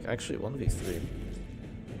happening. Actually, 1v3.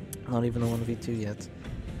 Not even a 1v2 yet.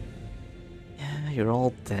 Yeah, you're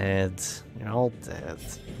all dead. You're all dead.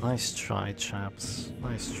 Nice try, chaps.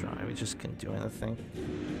 Nice try. We just can't do anything.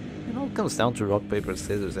 It all comes down to rock, paper,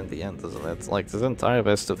 scissors in the end, doesn't it? Like, this entire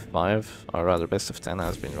best of 5, or rather best of 10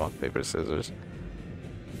 has been rock, paper, scissors.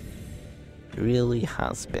 Really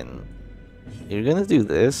has been. You're gonna do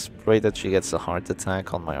this, pray that she gets a heart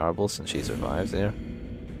attack on my Arbals and she survives here.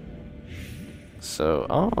 So,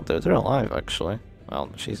 oh, they're alive actually. Well,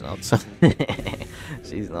 she's not.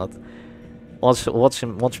 She's not.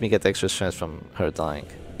 Watch me get extra stress from her dying.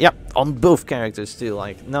 Yep, on both characters too.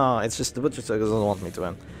 Like, no, it's just the Butcher Circus doesn't want me to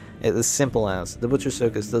win. It's as simple as the Butcher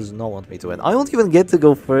Circus does not want me to win. I don't even get to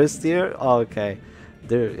go first here. Oh, okay,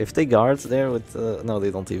 if they guard there with no,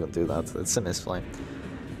 they don't even do that. It's a misplay.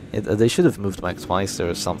 They should have moved back twice there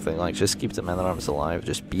or something. Like, just keep the man-at-arms alive.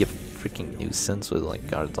 Just be a freaking nuisance with like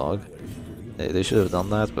guard dog. They should have done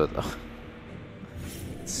that, but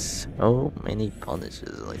so many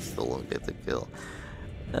punishes and I still don't get the kill.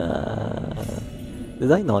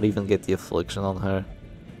 Did I not even get the affliction on her?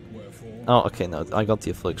 Oh, okay, no, I got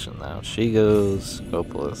the affliction now. She goes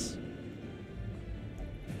hopeless.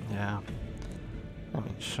 Yeah, I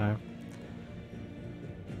mean, sure.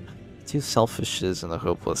 Two selfishes and a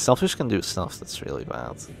hopeless. Selfish can do stuff that's really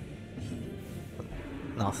bad. But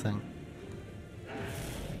nothing.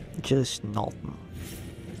 Just nothing.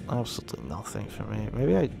 Absolutely nothing for me.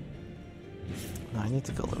 Maybe I... No, I need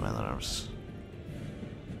to kill the man-at-arms.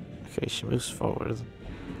 Okay, she moves forward.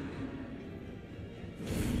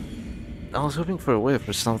 I was hoping for a whip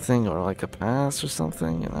or something, or like a pass or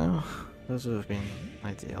something, you know? Those would have been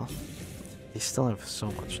ideal. They still have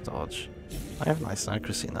so much dodge. I have nice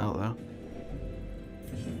accuracy now, though.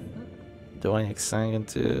 Do I X-Sang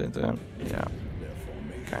into him? Yeah.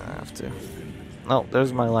 Kinda have to. No,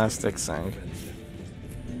 there's my last X-Sang.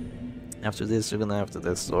 After this, you're gonna have to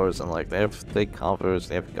death doors, and like, they have big covers,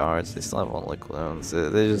 they have guards, they still have only clones.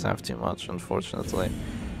 They just have too much, unfortunately.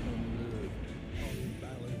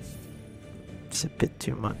 It's a bit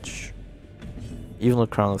too much. Even with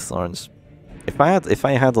Crown of Thorns. If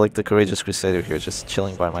I had like the Courageous Crusader here just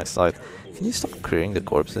chilling by my side, can you stop clearing the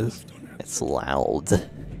corpses? It's loud.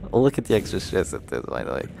 Oh, look at the extra stress it did, by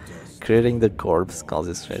the way. Creating the corpse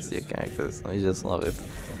causes stress to your characters. I just love it.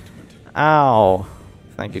 Ow!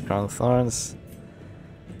 Thank you, Crown of Thorns.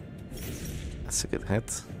 That's a good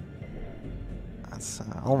hit. That's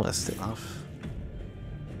almost enough.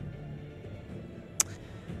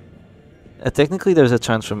 Technically, there's a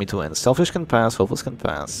chance for me to win. Selfish can pass, Hopeless can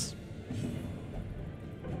pass.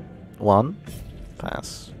 1.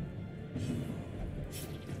 Pass.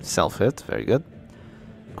 Self-hit, very good.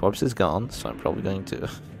 Corpse is gone, so I'm probably going to...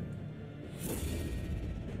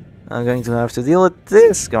 I'm going to have to deal with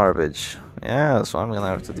this garbage. Yeah, that's what I'm gonna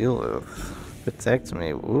have to deal with. Protect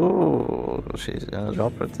me. Ooh, she's gonna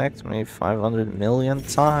drop protect me 500 million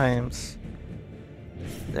times.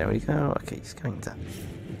 There we go. Okay, he's going down.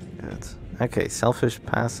 Good. Okay, selfish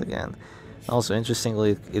pass again. Also,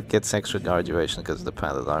 interestingly, it gets extra guard duration because of the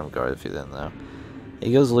padded arm guard, if you didn't know.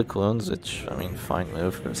 He goes lick wounds, which, I mean, fine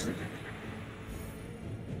move.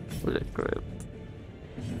 Really great.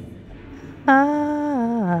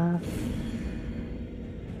 Ah.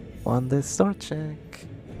 On this store check.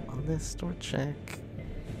 On this store check.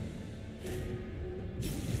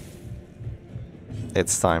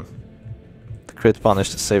 It's time. The crit punish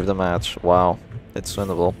to save the match. Wow. It's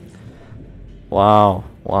winnable. Wow.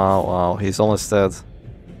 Wow, wow. He's almost dead.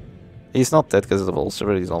 He's not dead because of the bolster,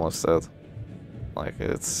 but he's almost dead. Like,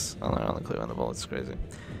 it's unironically winnable. It's crazy.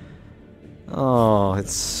 Oh,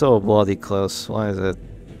 it's so bloody close. Why is it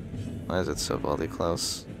so bloody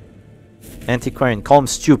close? Antiquarian, call him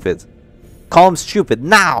stupid. Call him stupid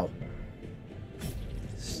now!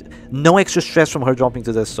 No extra stress from her dropping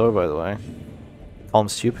to the store, by the way. Call him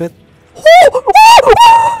stupid?